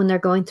people, when they're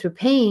going through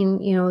pain,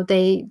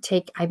 they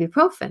take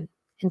ibuprofen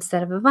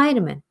instead of a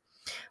vitamin.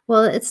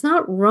 Well, it's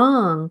not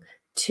wrong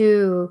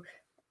to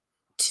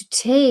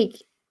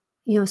take,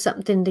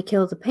 something to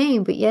kill the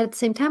pain, but yet at the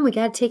same time, we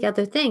got to take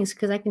other things,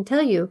 because I can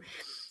tell you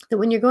that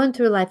when you're going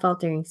through a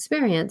life-altering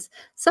experience,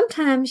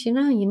 sometimes, you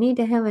need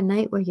to have a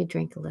night where you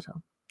drink a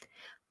little.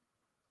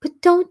 But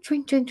don't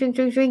drink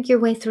your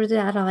way through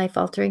that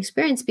life-altering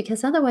experience,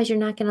 because otherwise you're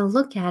not going to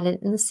look at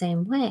it in the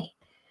same way.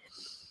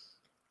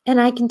 And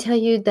I can tell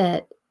you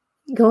that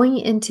going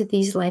into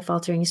these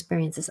life-altering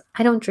experiences,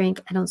 I don't drink,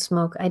 I don't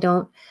smoke, I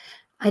don't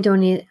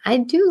eat. I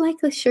do like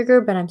the sugar,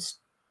 but I'm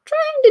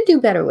trying to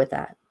do better with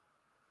that.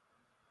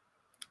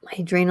 My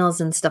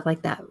adrenals and stuff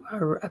like that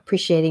are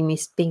appreciating me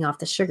being off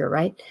the sugar,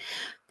 right?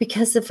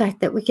 Because the fact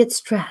that we get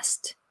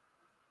stressed.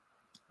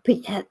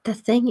 But yet the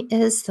thing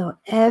is, though,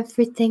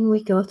 everything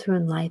we go through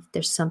in life,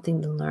 there's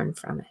something to learn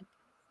from it.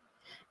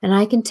 And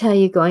I can tell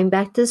you, going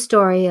back to the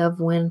story of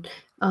when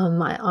on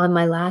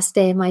my last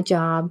day of my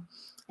job,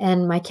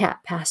 and my cat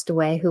passed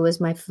away, who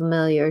was my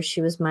familiar. She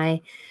was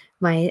my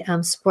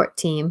support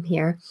team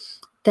here.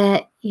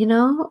 That,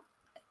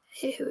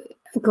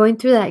 going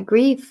through that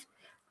grief,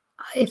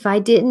 if I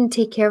didn't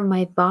take care of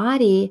my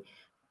body,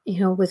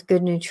 with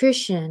good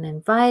nutrition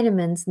and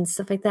vitamins and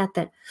stuff like that,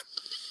 that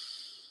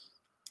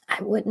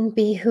I wouldn't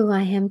be who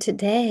I am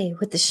today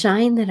with the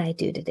shine that I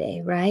do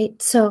today,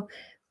 right? So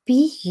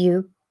be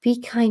you,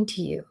 be kind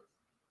to you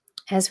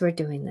as we're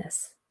doing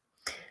this.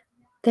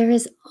 There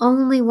is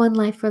only one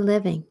life we're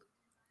living.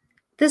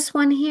 This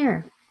one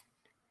here.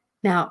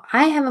 Now,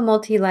 I'm a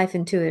multi-life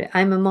intuitive.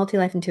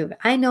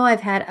 I know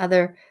I've had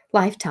other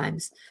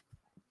lifetimes,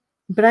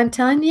 but I'm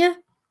telling you,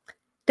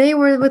 they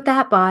were with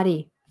that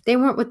body. They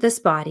weren't with this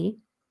body,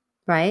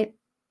 right?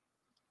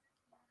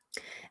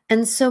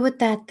 And so with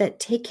that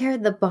take care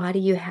of the body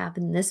you have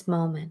in this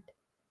moment.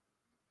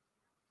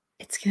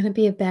 It's going to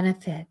be a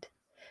benefit,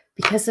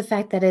 because the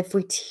fact that if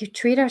we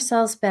treat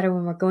ourselves better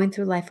when we're going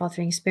through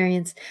life-altering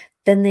experience,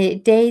 then the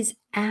days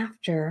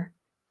after,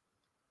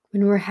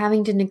 when we're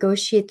having to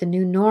negotiate the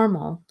new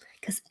normal,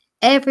 because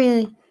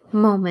every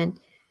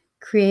moment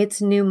creates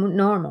a new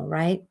normal,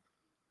 right?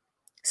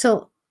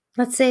 So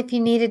let's say if you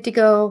needed to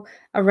go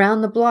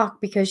around the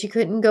block because you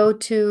couldn't go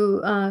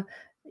to,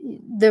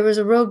 there was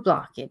a road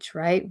blockage,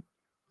 right?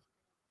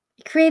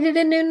 It created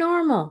a new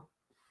normal.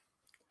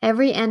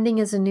 Every ending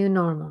is a new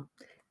normal.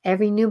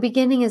 Every new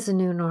beginning is a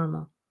new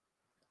normal.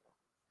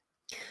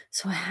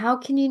 So how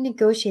can you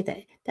negotiate that?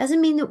 It doesn't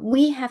mean that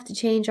we have to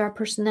change our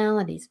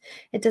personalities.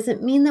 It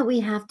doesn't mean that we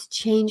have to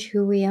change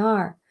who we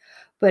are.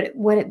 But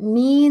what it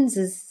means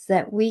is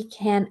that we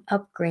can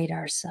upgrade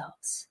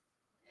ourselves.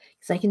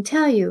 Because I can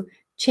tell you,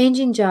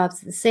 changing jobs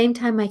at the same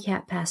time my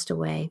cat passed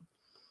away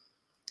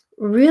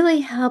really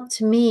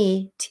helped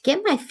me to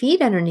get my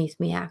feet underneath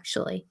me,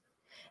 actually.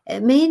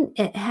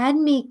 It had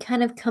me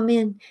kind of come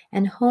in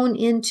and hone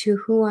into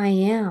who I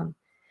am.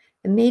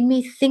 It made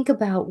me think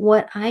about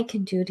what I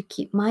can do to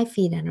keep my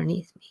feet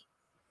underneath me.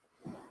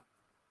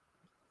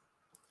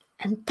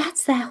 And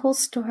that's that whole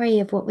story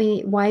of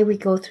why we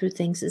go through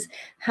things, is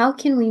how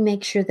can we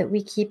make sure that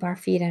we keep our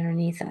feet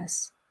underneath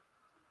us?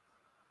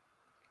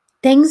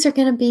 Things are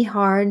going to be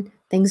hard.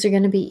 Things are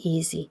going to be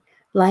easy.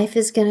 Life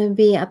is going to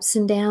be ups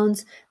and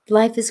downs.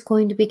 Life is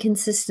going to be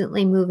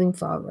consistently moving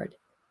forward.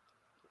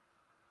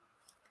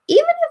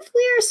 Even if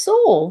we are a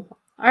soul,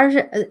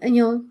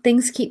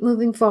 things keep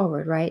moving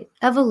forward, right?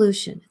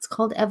 Evolution. It's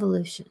called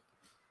evolution.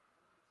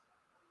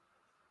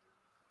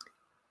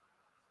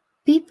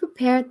 Be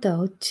prepared,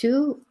 though,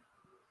 to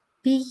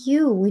be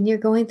you when you're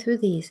going through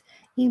these.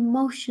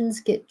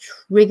 Emotions get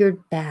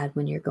triggered bad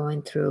when you're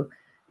going through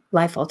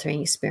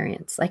life-altering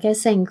experience. Like I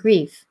was saying,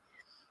 grief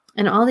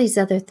and all these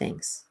other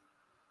things.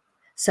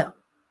 So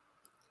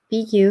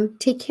be you,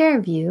 take care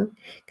of you,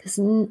 because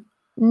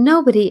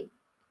nobody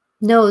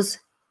knows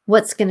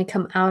what's going to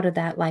come out of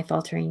that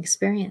life-altering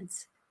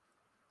experience.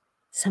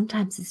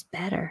 Sometimes it's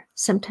better.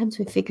 Sometimes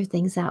we figure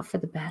things out for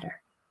the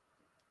better.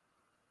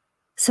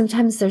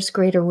 Sometimes there's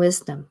greater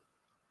wisdom.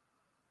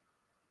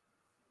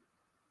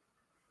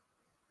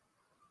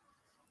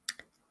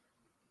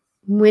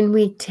 When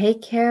we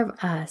take care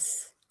of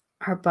us,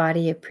 our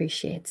body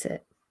appreciates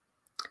it.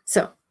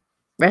 So,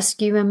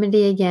 rescue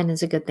remedy, again,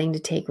 is a good thing to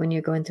take when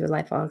you're going through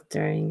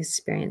life-altering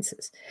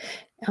experiences.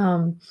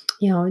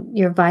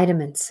 Your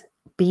vitamins,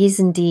 B's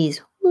and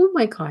D's. Oh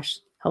my gosh,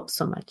 helps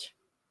so much.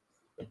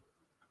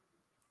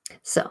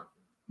 So,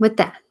 with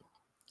that,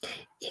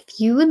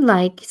 if you would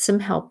like some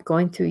help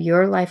going through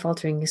your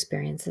life-altering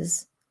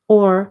experiences,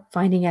 or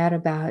finding out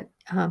about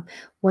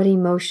what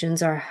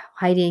emotions are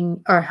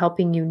hiding or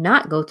helping you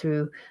not go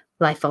through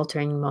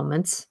life-altering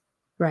moments,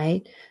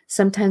 right?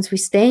 Sometimes we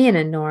stay in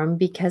a norm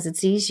because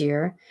it's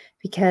easier,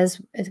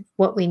 because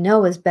what we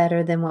know is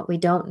better than what we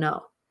don't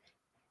know.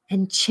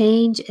 And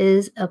change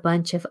is a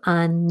bunch of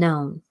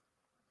unknown.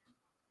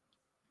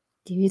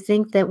 Do you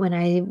think that when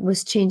I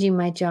was changing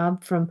my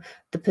job from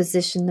the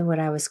position that what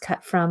I was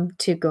cut from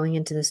to going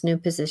into this new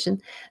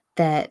position,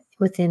 that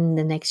within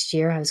the next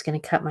year I was going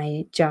to cut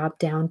my job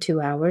down 2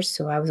 hours,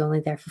 so I was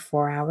only there for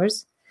 4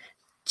 hours,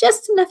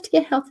 just enough to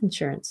get health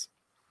insurance,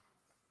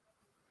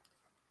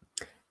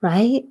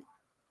 right?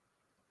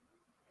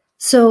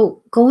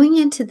 So going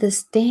into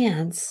this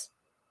dance,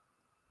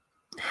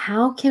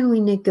 how can we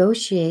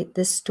negotiate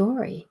this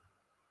story?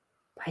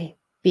 By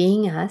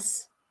being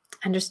us,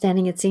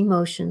 understanding its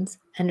emotions,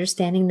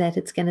 understanding that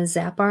it's going to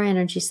zap our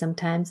energy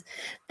sometimes,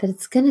 that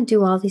it's going to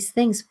do all these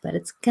things, but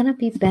it's going to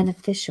be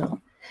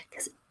beneficial,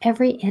 because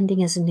every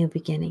ending is a new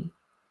beginning.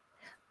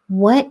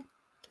 What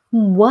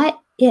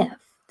if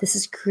this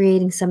is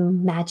creating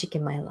some magic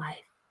in my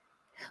life?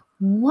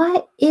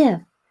 What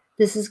if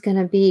this is going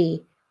to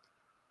be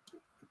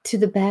to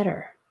the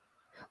better?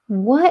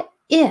 What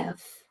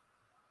if?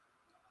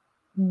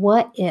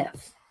 What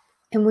if?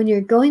 And when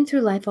you're going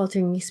through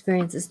life-altering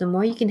experiences, the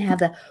more you can have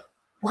the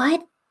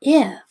what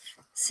if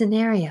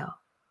scenario.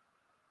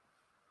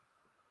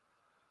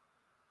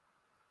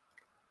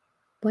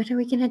 What are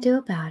we going to do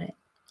about it?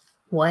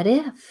 What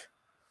if?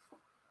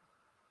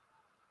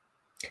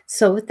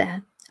 So with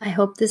that, I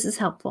hope this is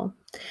helpful.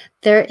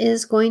 There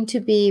is going to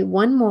be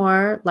one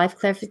more Life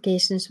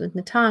Clarifications with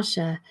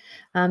Natasha,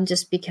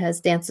 just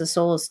because Dance of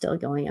Soul is still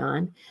going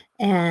on.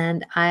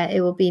 And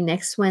it will be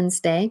next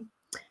Wednesday.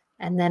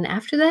 And then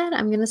after that,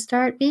 I'm going to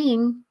start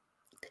being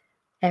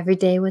Every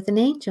Day with an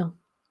Angel.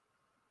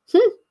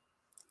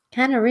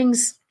 Kind of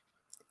rings.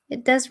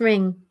 It does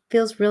ring.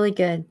 Feels really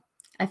good.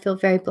 I feel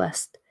very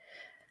blessed.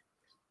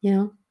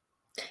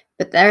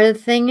 But the other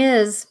thing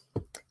is,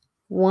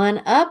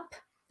 one up,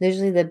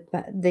 usually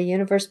the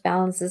universe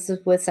balances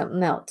with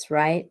something else,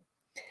 right?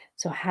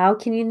 So how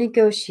can you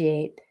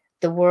negotiate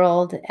the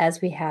world as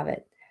we have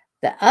it?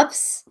 The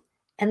ups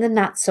and the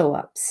not so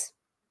ups.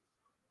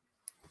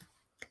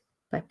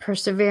 By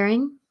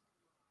persevering,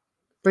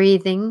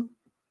 breathing,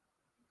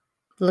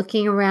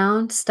 looking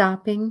around,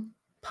 stopping,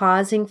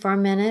 pausing for a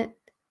minute,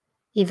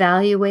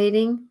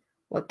 evaluating,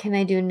 what can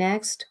I do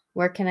next?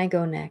 Where can I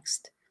go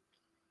next?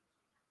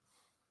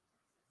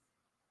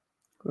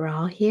 We're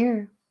all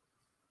here.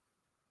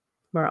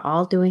 We're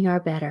all doing our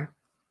better.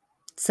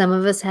 Some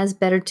of us has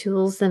better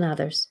tools than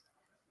others,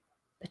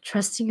 but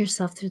trusting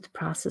yourself through the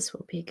process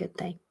will be a good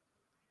thing,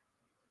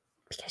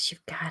 because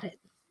you've got it.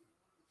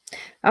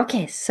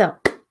 Okay, so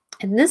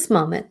in this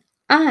moment,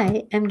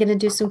 I am going to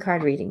do some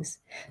card readings.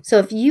 So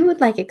if you would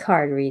like a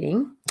card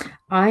reading,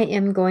 I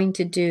am going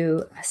to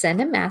do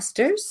Ascendant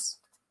Masters.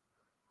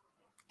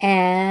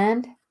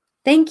 And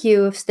thank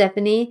you,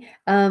 Stephanie.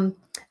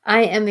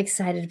 I am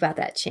excited about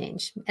that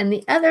change. And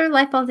the other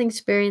life-altering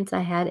experience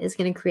I had is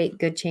going to create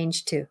good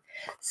change too.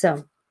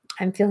 So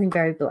I'm feeling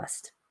very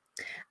blessed.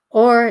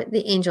 Or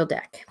the Angel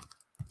deck.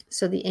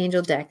 So the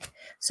Angel deck.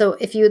 So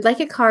if you would like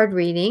a card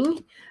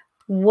reading,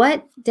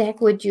 What deck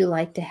would you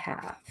like to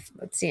have?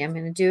 Let's see. I'm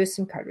going to do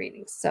some card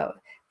readings. So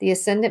the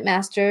Ascendant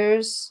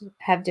Masters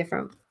have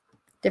different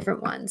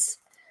ones.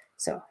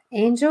 So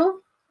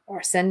Angel or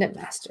Ascendant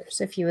Masters,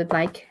 if you would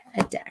like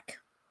a deck,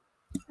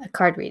 a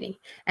card reading.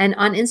 And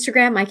on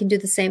Instagram, I can do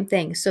the same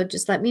thing. So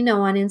just let me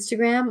know on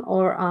Instagram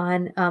or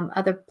on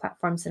other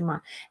platforms that I'm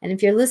on. And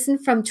if you're listening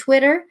from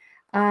Twitter,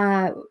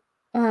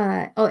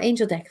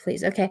 Angel deck,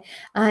 please. Okay.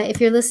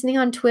 If you're listening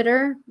on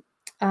Twitter,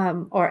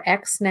 or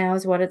X now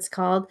is what it's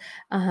called,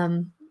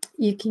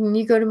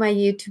 you go to my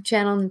YouTube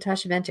channel,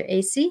 Natasha Venter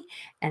AC,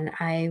 and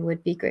I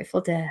would be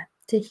grateful to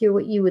hear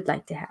what you would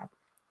like to have.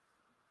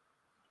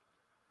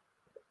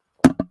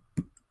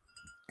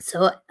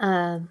 So,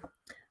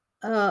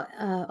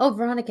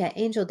 Veronica,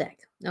 Angel deck.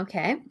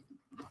 Okay.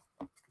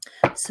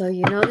 So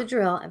you know the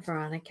drill,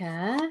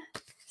 Veronica.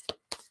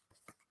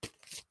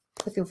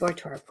 Looking forward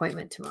to our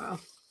appointment tomorrow.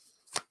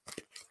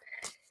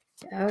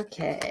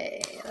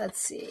 Okay, let's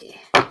see.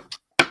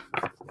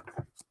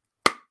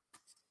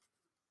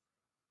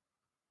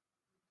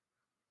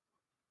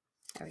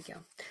 There we go.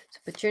 So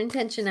put your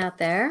intention out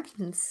there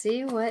and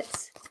see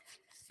what's...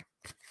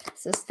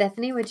 So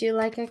Stephanie, would you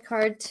like a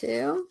card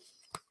too?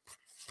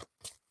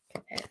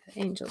 Okay,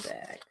 Angel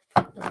deck.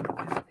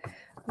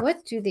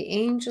 What do the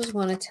angels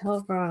want to tell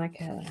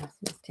Veronica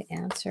to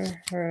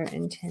answer her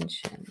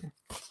intention?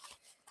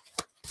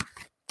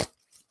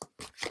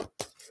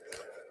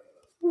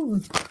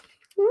 Woo!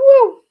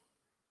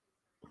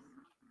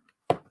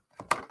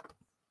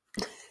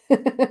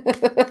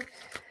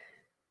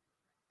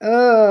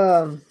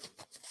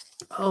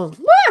 Oh,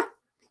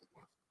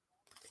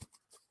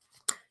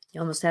 you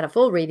almost had a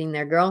full reading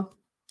there, girl.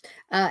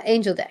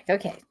 Angel deck.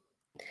 Okay.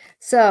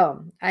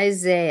 So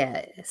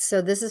Isaiah.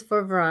 So this is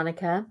for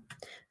Veronica.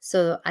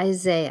 So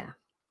Isaiah.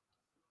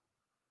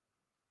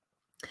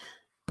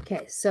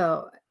 Okay.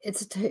 So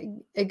it's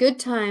a good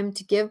time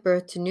to give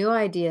birth to new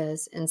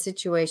ideas and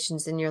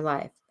situations in your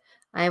life.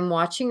 I am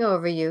watching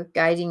over you,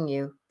 guiding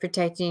you,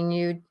 protecting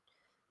you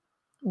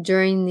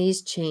during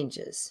these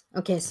changes.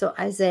 Okay. So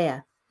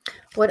Isaiah.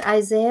 What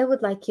Isaiah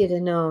would like you to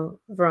know,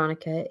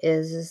 Veronica,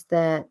 is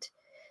that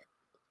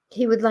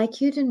he would like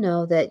you to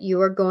know that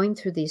you are going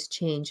through these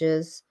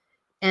changes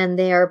and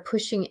they are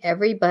pushing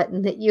every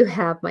button that you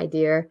have, my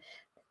dear.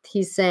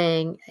 He's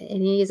saying,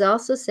 and he's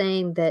also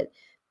saying that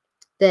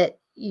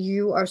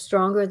you are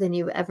stronger than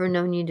you've ever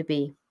known you to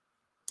be.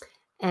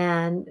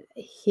 And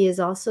he is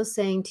also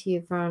saying to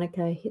you,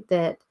 Veronica,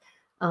 that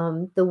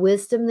the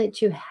wisdom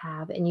that you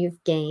have and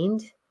you've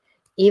gained,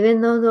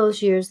 even though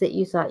those years that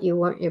you thought you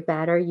weren't your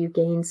better, you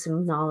gained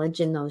some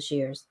knowledge in those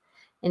years.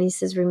 And he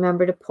says,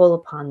 remember to pull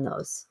upon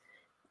those.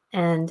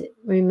 And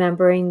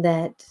remembering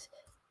that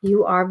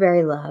you are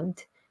very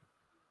loved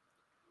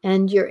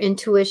and your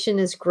intuition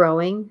is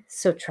growing.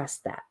 So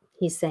trust that,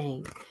 he's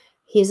saying.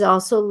 He's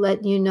also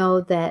letting you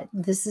know that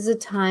this is a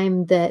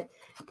time that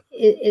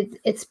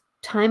it's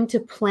time to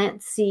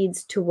plant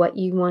seeds to what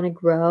you want to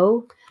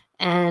grow.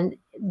 And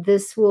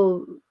this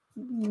will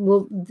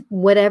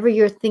whatever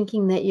you're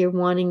thinking that you're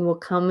wanting will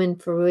come in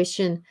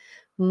fruition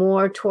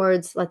more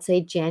towards, let's say,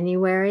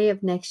 January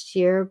of next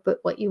year. But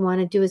what you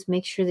want to do is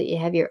make sure that you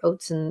have your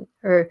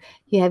or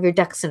you have your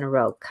ducks in a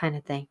row kind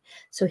of thing.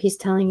 So he's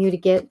telling you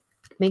to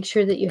make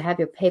sure that you have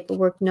your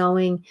paperwork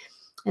knowing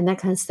and that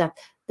kind of stuff.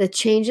 The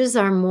changes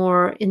are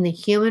more in the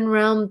human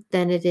realm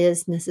than it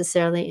is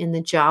necessarily in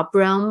the job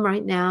realm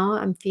right now,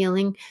 I'm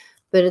feeling.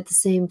 But at the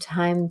same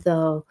time,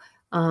 though,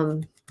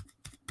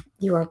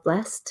 you are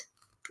blessed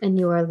and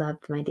you are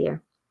loved, my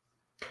dear.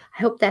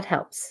 I hope that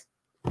helps.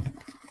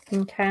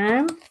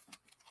 Okay.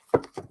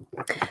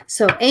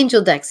 So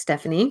angel deck,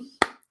 Stephanie.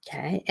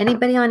 Okay.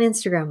 Anybody on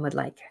Instagram would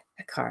like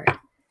a card.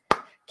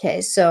 Okay.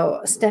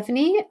 So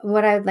Stephanie,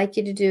 what I'd like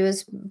you to do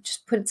is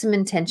just put some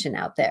intention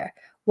out there.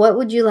 What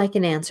would you like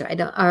an answer?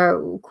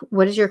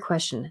 What is your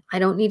question? I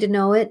don't need to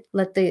know it.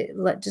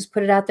 Just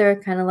put it out there.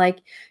 Kind of like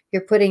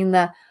you're putting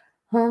the,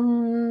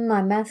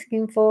 I'm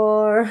asking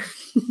for.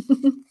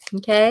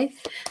 Okay.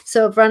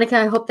 So Veronica,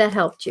 I hope that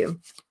helped you.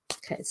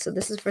 Okay. So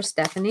this is for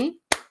Stephanie.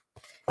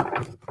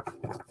 Okay.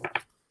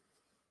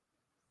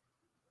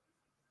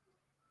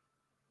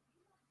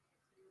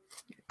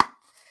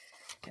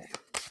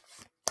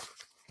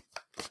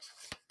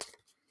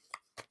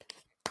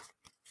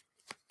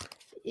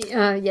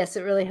 Yes,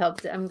 it really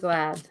helped. I'm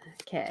glad.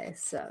 Okay,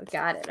 so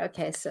got it.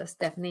 Okay, so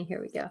Stephanie,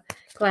 here we go.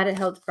 Glad it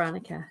helped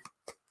Veronica.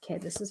 Okay,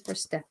 this is for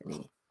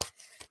Stephanie.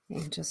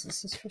 Angels,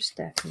 this is for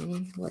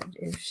Stephanie. What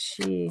is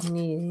she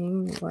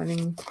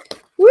wanting?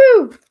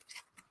 Woo!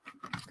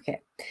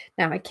 Okay,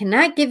 now I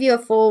cannot give you a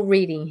full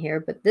reading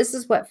here, but this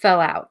is what fell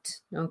out.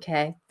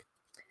 Okay,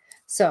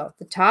 so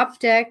the top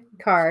deck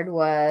card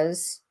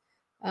was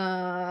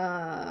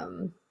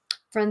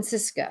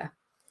Francisca.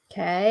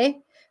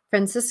 Okay,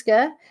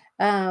 Francisca.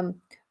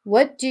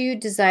 What do you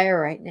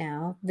desire right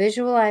now?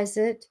 Visualize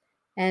it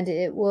and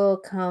it will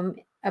come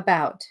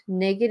about.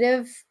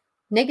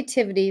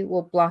 Negativity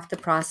will block the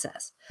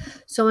process.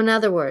 So in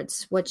other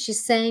words, what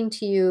she's saying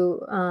to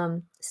you,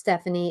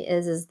 Stephanie,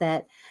 is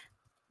that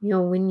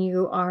When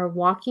you are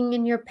walking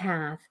in your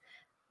path,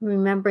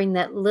 remembering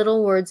that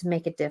little words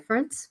make a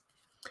difference.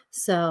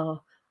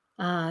 So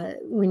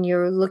when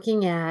you're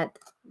looking at,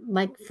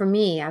 like for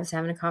me, I was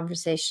having a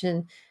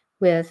conversation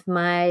with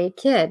my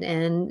kid,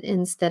 and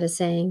instead of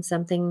saying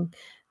something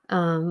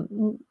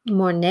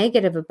more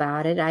negative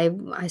about it,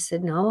 I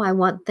said, no, I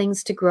want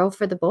things to grow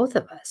for the both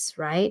of us,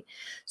 right?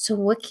 So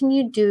what can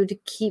you do to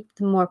keep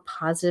the more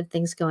positive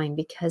things going?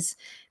 Because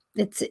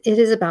it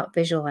is about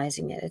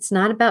visualizing it. It's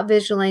not about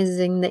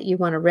visualizing that you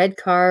want a red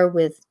car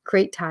with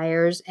great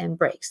tires and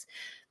brakes.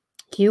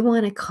 You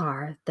want a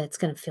car that's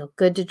going to feel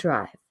good to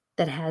drive,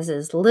 that has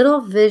as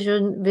little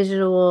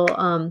visual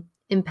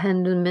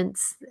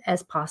impediments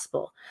as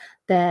possible,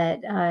 that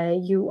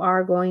you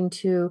are going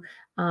to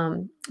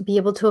be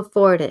able to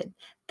afford it,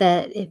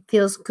 that it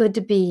feels good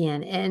to be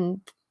in, and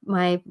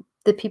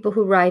the people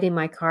who ride in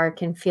my car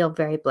can feel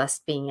very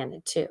blessed being in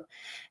it too.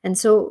 And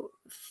so,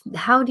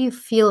 how do you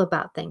feel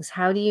about things?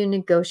 How do you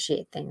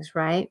negotiate things,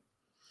 right?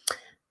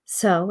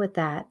 So with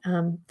that,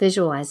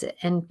 visualize it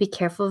and be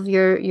careful of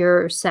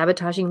your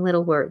sabotaging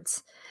little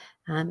words,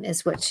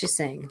 is what she's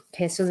saying.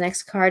 Okay, so the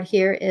next card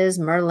here is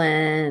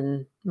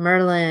Merlin.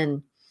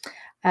 Merlin,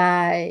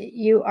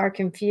 you are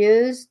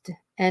confused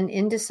and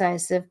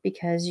indecisive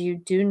because you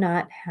do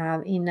not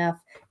have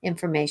enough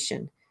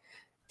information.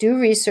 Do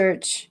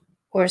research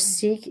or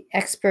seek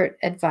expert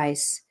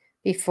advice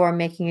before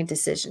making a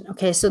decision.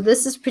 Okay, so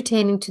this is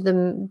pertaining to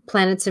the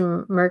planets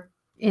in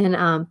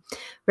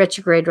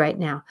retrograde right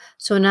now.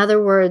 So in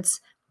other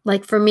words,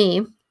 like for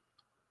me,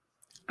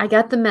 I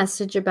got the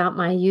message about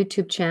my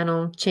YouTube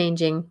channel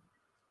changing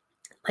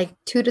like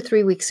 2 to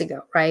 3 weeks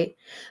ago, right?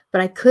 But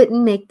I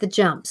couldn't make the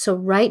jump. So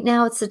right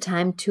now it's the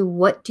time to,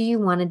 what do you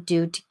want to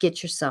do to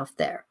get yourself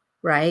there,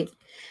 right?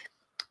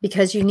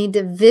 Because you need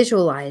to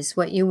visualize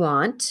what you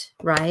want,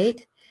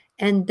 right?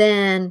 And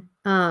then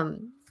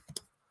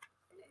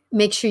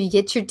make sure you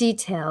get your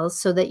details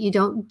so that you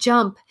don't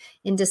jump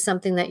into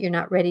something that you're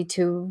not ready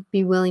to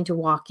be willing to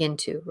walk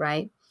into,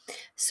 right?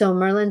 So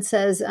Merlin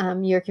says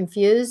you're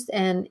confused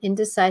and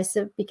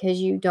indecisive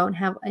because you don't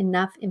have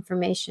enough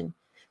information.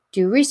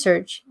 Do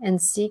research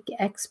and seek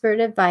expert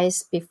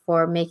advice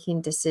before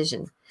making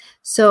decision.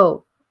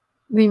 So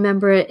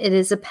remember, it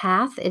is a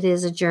path. It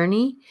is a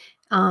journey.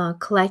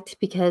 Collect,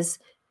 because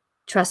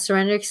trust,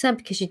 surrender, accept,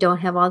 because you don't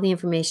have all the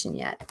information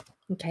yet.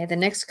 Okay, the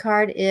next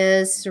card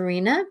is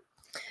Serena.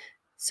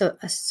 So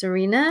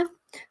Serena,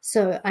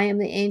 so I am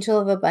the angel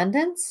of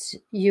abundance.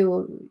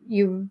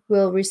 You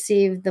will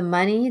receive the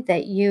money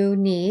that you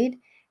need.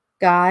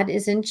 God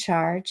is in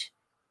charge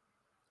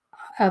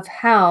of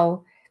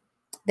how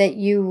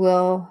it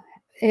will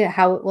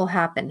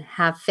happen.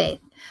 Have faith.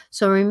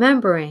 So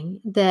remembering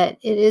that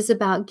it is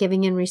about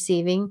giving and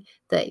receiving,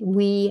 that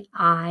we,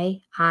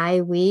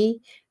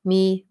 we,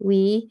 me,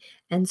 we.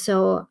 And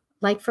so,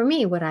 like for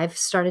me, what I've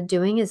started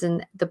doing is,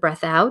 in the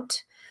breath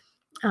out,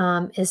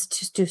 is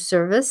to do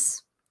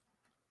service.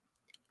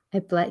 I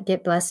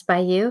get blessed by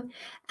you,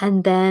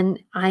 and then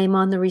I am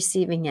on the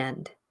receiving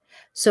end.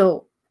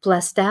 So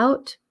blessed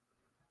out,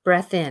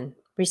 breath in,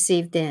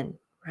 received in,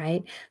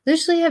 right?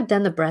 Usually I've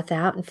done the breath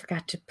out and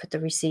forgot to put the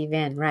receive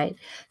in, right?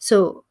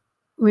 So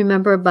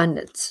remember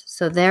abundance.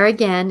 So there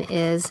again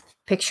is,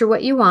 picture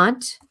what you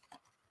want,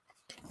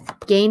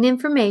 gain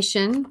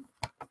information.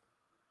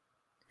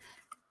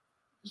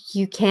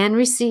 You can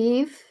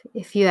receive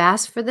if you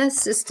ask for the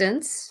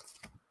assistance.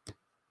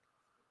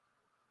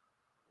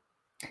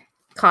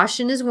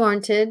 Caution is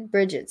warranted,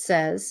 Bridget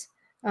says.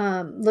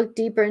 Look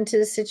deeper into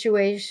the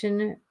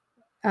situation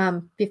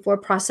before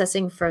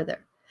processing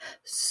further.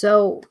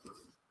 So,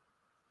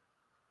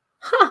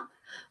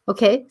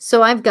 okay,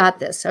 so I've got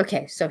this.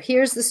 Okay, so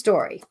here's the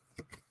story.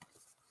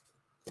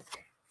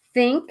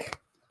 Think,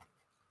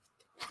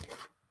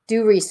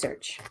 do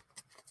research.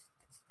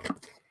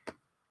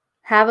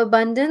 Have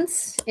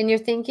abundance in your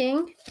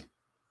thinking.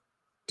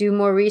 Do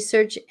more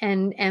research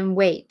and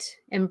wait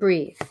and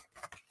breathe,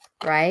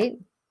 right?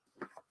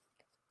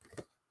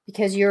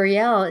 Because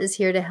Uriel is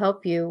here to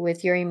help you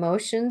with your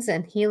emotions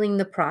and healing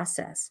the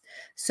process.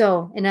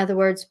 So, in other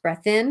words,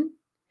 breath in,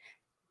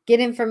 get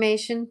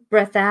information,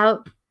 breath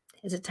out.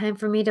 Is it time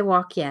for me to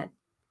walk yet?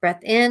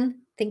 Breath in,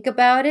 think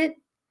about it.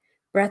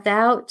 Breath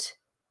out,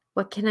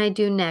 what can I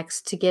do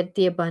next to get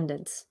the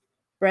abundance?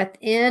 Breath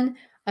in,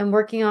 I'm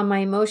working on my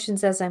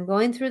emotions as I'm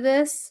going through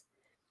this.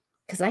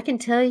 Because I can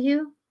tell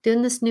you,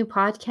 doing this new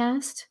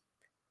podcast,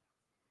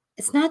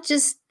 it's not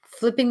just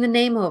flipping the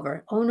name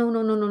over. Oh, no,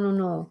 no, no, no, no,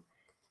 no.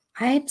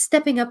 I'm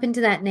stepping up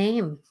into that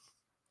name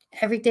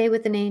every day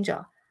with an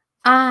angel.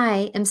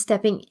 I am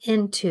stepping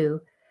into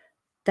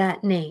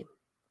that name.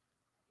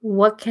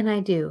 What can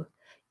I do?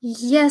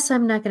 Yes,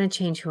 I'm not going to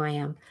change who I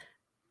am.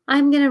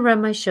 I'm going to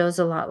run my shows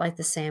a lot like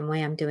the same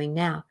way I'm doing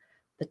now,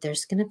 but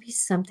there's going to be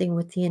something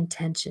with the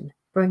intention,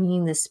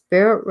 bringing the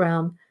spirit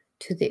realm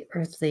to the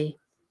earthly,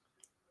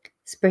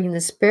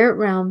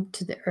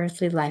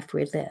 life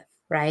we live,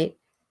 right?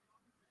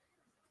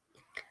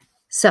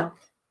 So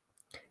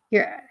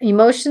your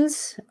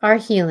emotions are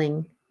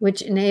healing,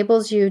 which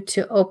enables you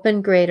to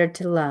open greater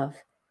to love.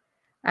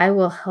 I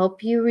will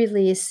help you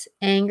release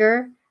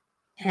anger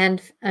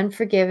and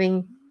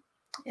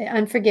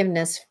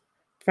unforgiveness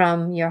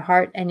from your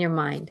heart and your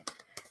mind.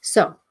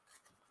 So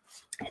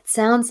it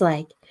sounds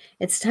like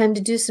it's time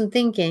to do some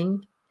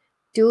thinking,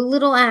 do a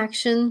little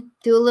action,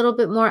 do a little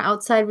bit more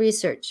outside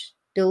research,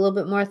 do a little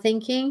bit more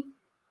thinking,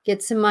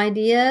 get some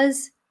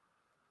ideas,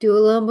 do a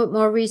little bit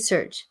more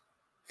research,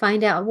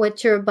 find out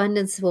what your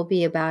abundance will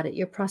be about it,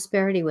 your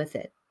prosperity with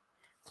it.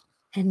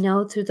 And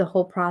know through the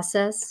whole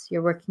process,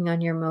 you're working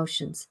on your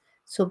emotions.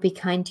 So be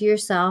kind to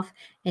yourself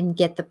and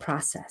get the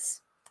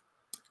process.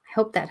 I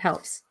hope that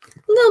helps.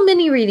 A little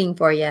mini reading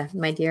for you,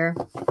 my dear.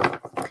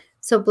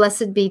 So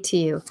blessed be to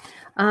you.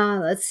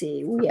 Let's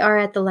see. We are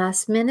at the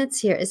last minutes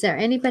here. Is there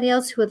anybody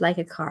else who would like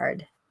a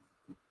card?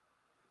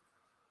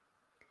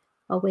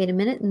 I'll wait a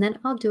minute and then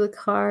I'll do a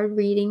card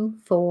reading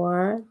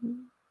for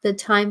the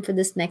time for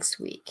this next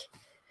week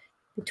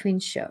between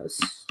shows.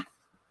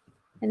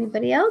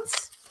 Anybody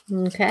else?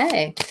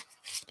 Okay.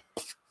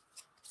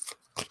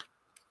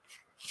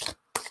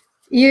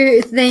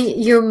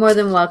 You're more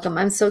than welcome.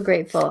 I'm so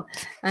grateful.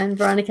 And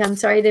Veronica, I'm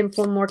sorry I didn't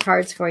pull more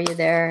cards for you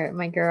there,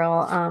 my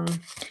girl.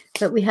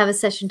 But we have a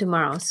session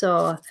tomorrow,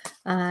 so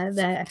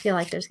I feel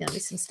like there's going to be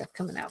some stuff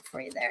coming out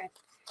for you there.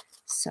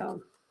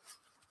 So,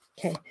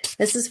 okay,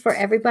 this is for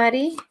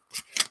everybody.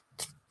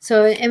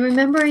 So, and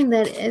remembering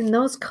that in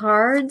those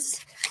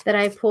cards that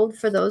I pulled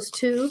for those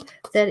two,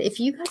 that if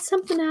you got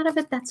something out of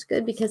it, that's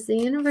good, because the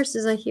universe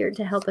is here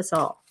to help us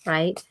all,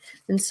 right?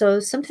 And so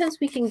sometimes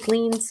we can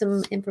glean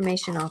some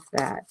information off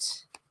that.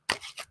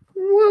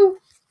 Woo.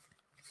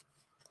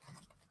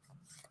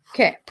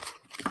 Okay.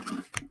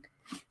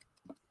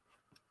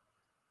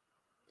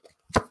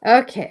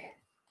 Okay.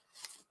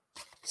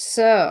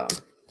 So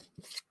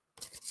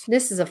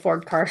this is a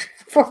four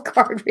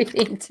card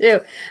reading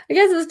too. I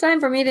guess it's time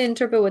for me to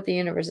interpret what the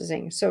universe is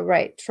saying. So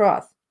right,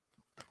 trough.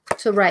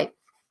 So right.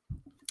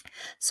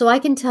 So I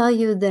can tell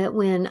you that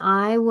when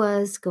I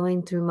was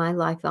going through my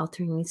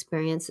life-altering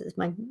experiences,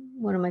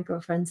 one of my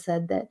girlfriends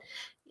said that,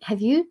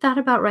 have you thought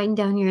about writing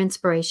down your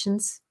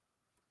inspirations?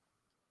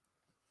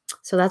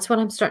 So that's what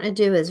I'm starting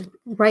to do, is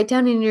write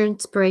down in your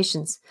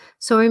inspirations.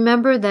 So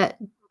remember that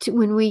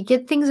when we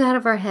get things out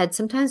of our head,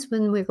 sometimes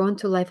when we're going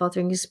through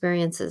life-altering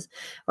experiences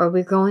or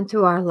we're going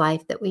through our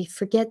life, that we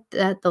forget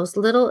that those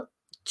little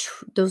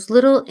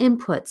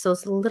inputs,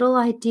 those little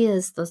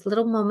ideas, those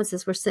little moments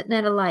as we're sitting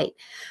at a light,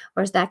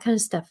 or that kind of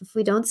stuff, if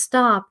we don't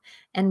stop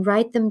and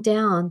write them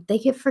down, they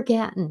get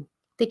forgotten.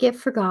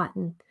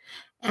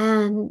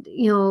 And,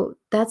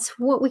 that's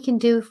what we can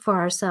do for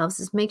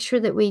ourselves, is make sure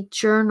that we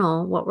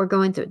journal what we're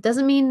going through. It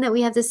doesn't mean that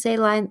we have to say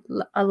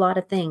a lot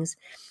of things.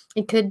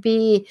 It could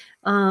be,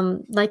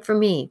 like for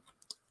me,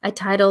 I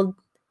titled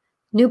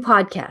New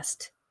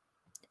Podcast,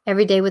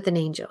 Every Day with an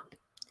Angel.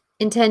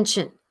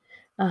 Intention,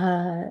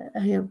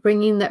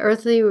 bringing the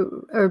earthly,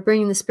 or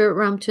bringing the spirit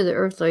realm to the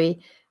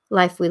earthly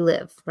life we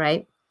live,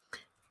 right?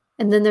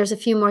 And then there's a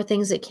few more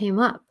things that came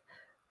up,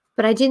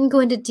 but I didn't go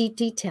into deep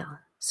detail.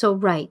 So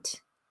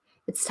write.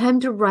 It's time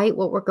to write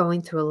what we're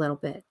going through a little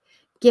bit.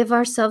 Give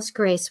ourselves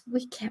grace.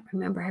 We can't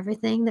remember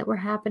everything that we're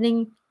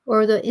happening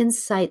or the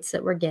insights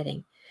that we're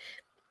getting.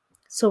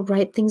 So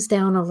write things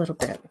down a little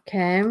bit,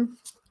 okay?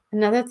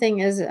 Another thing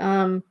is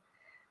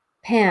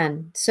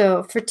Pan.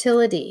 So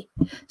fertility.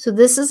 So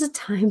this is a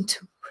time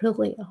to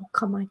really,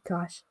 oh my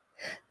gosh.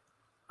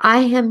 I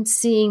am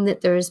seeing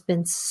that there has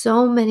been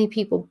so many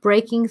people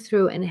breaking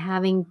through and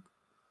having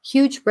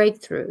huge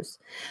breakthroughs,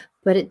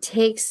 but it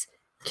takes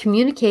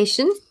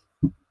communication.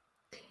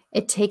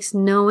 It takes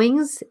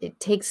knowings, it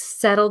takes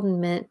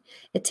settlement,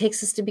 it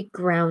takes us to be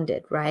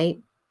grounded,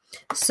 right?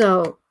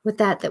 So with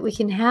that we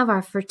can have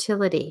our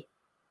fertility,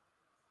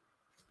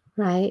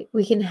 right?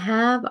 We can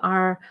have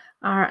our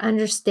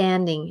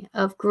understanding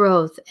of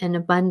growth and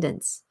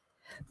abundance,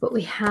 but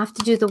we have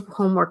to do the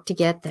homework to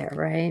get there,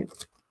 right?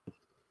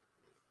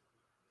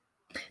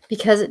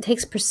 Because it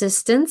takes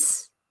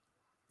persistence.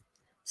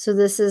 So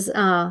this is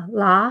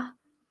La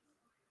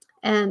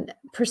and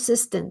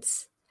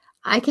persistence.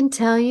 I can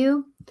tell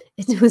you,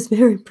 it was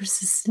very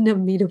persistent of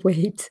me to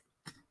wait.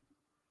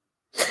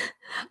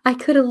 I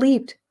could have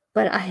leaped,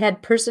 but I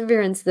had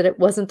perseverance that it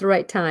wasn't the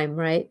right time,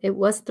 right? It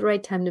wasn't the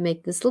right time to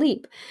make this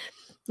leap.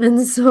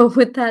 And so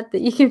with that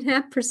you can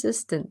have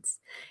persistence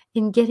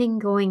in getting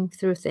going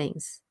through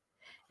things.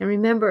 And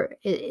remember,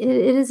 it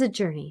is a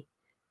journey.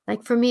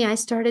 Like for me, I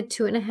started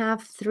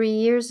 2.5, 3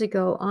 years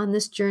ago on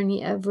this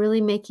journey of really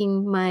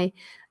making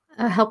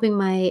helping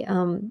my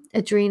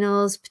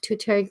adrenals,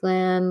 pituitary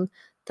gland,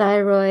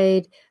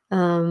 thyroid,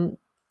 liver,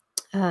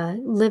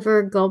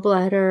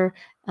 gallbladder,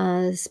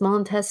 small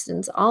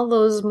intestines, all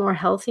those more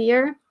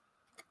healthier.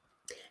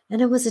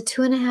 And it was a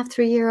 2.5,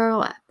 3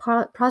 year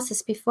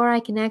process before I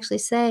can actually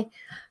say,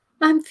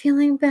 I'm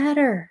feeling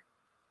better.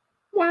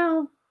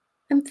 Wow,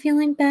 I'm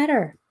feeling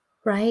better,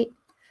 right?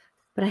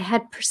 But I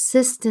had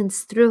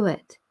persistence through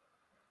it.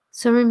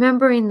 So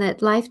remembering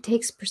that life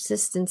takes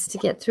persistence to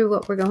get through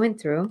what we're going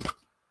through.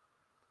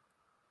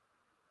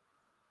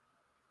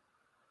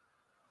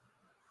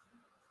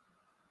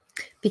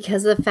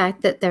 because of the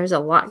fact that there's a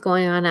lot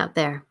going on out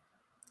there.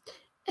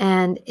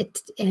 And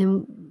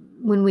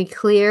when we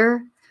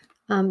clear,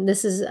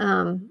 this is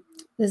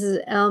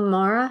El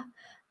Mara.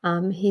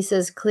 He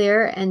says,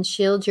 clear and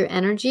shield your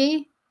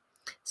energy.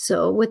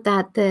 So with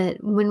that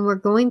when we're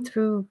going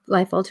through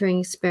life-altering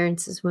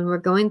experiences, when we're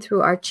going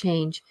through our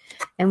change,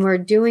 and we're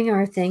doing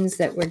our things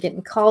that we're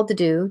getting called to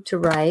do, to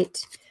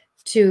write,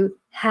 to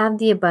have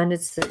the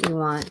abundance that we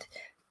want,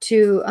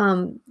 to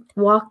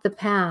walk the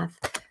path.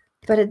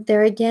 But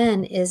there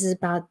again is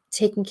about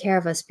taking care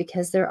of us,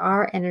 because there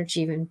are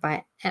energy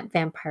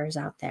vampires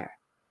out there.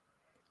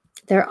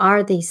 There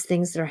are these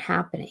things that are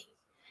happening.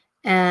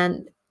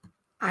 And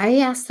I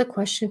ask the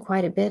question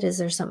quite a bit, is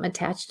there something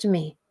attached to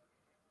me?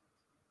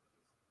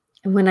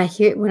 And when I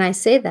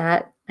say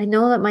that, I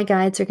know that my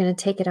guides are going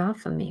to take it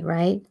off of me,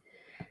 right?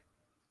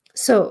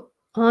 So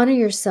honor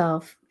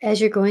yourself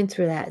as you're going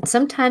through that.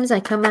 Sometimes I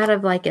come out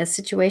of like a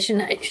situation,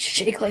 I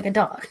shake like a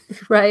dog,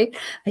 right?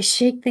 I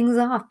shake things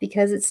off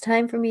because it's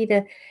time for me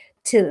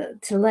to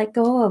let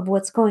go of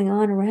what's going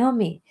on around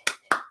me.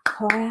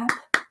 Crap.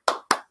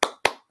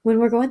 When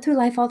we're going through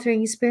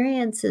life-altering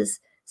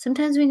experiences,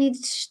 sometimes we need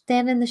to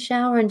stand in the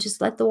shower and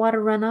just let the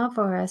water run off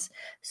for us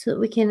so that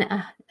we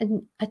can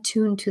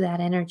attune to that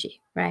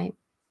energy, right?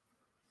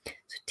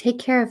 So take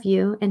care of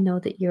you and know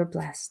that you're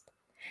blessed.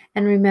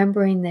 And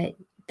remembering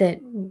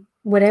that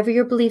whatever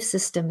your belief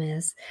system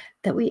is,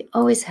 that we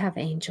always have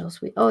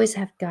angels, we always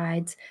have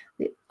guides,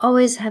 we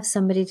always have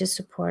somebody to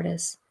support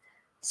us.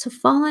 So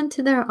fall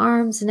into their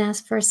arms and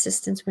ask for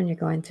assistance when you're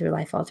going through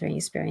life-altering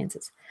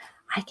experiences.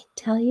 I can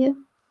tell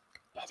you,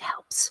 it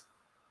helps.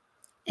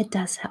 It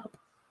does help.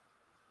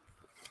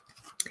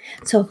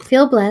 So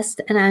feel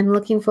blessed, and I'm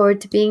looking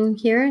forward to being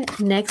here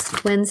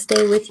next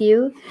Wednesday with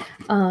you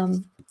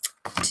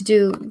to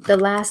do the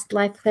last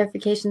life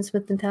clarifications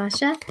with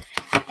Natasha.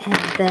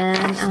 And then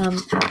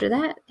after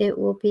that, it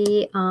will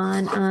be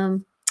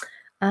on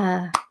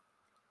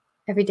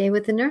Every Day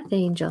with an Earth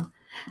Angel.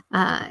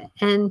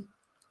 And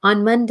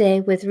on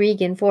Monday with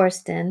Regan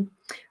Forston,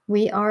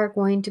 we are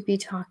going to be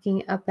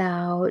talking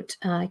about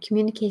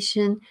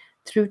communication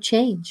through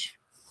change.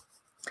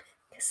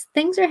 Because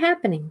things are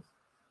happening.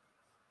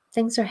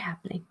 Things are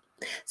happening.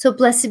 So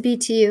blessed be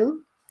to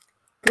you.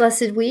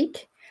 Blessed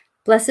week.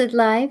 Blessed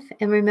life.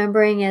 And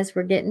remembering, as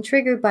we're getting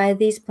triggered by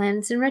these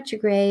planets in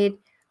retrograde,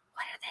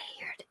 what are they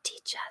here to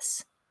teach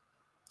us?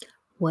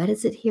 What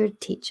is it here to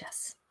teach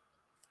us?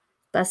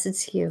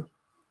 Blessed to you.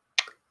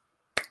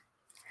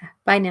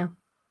 Bye now.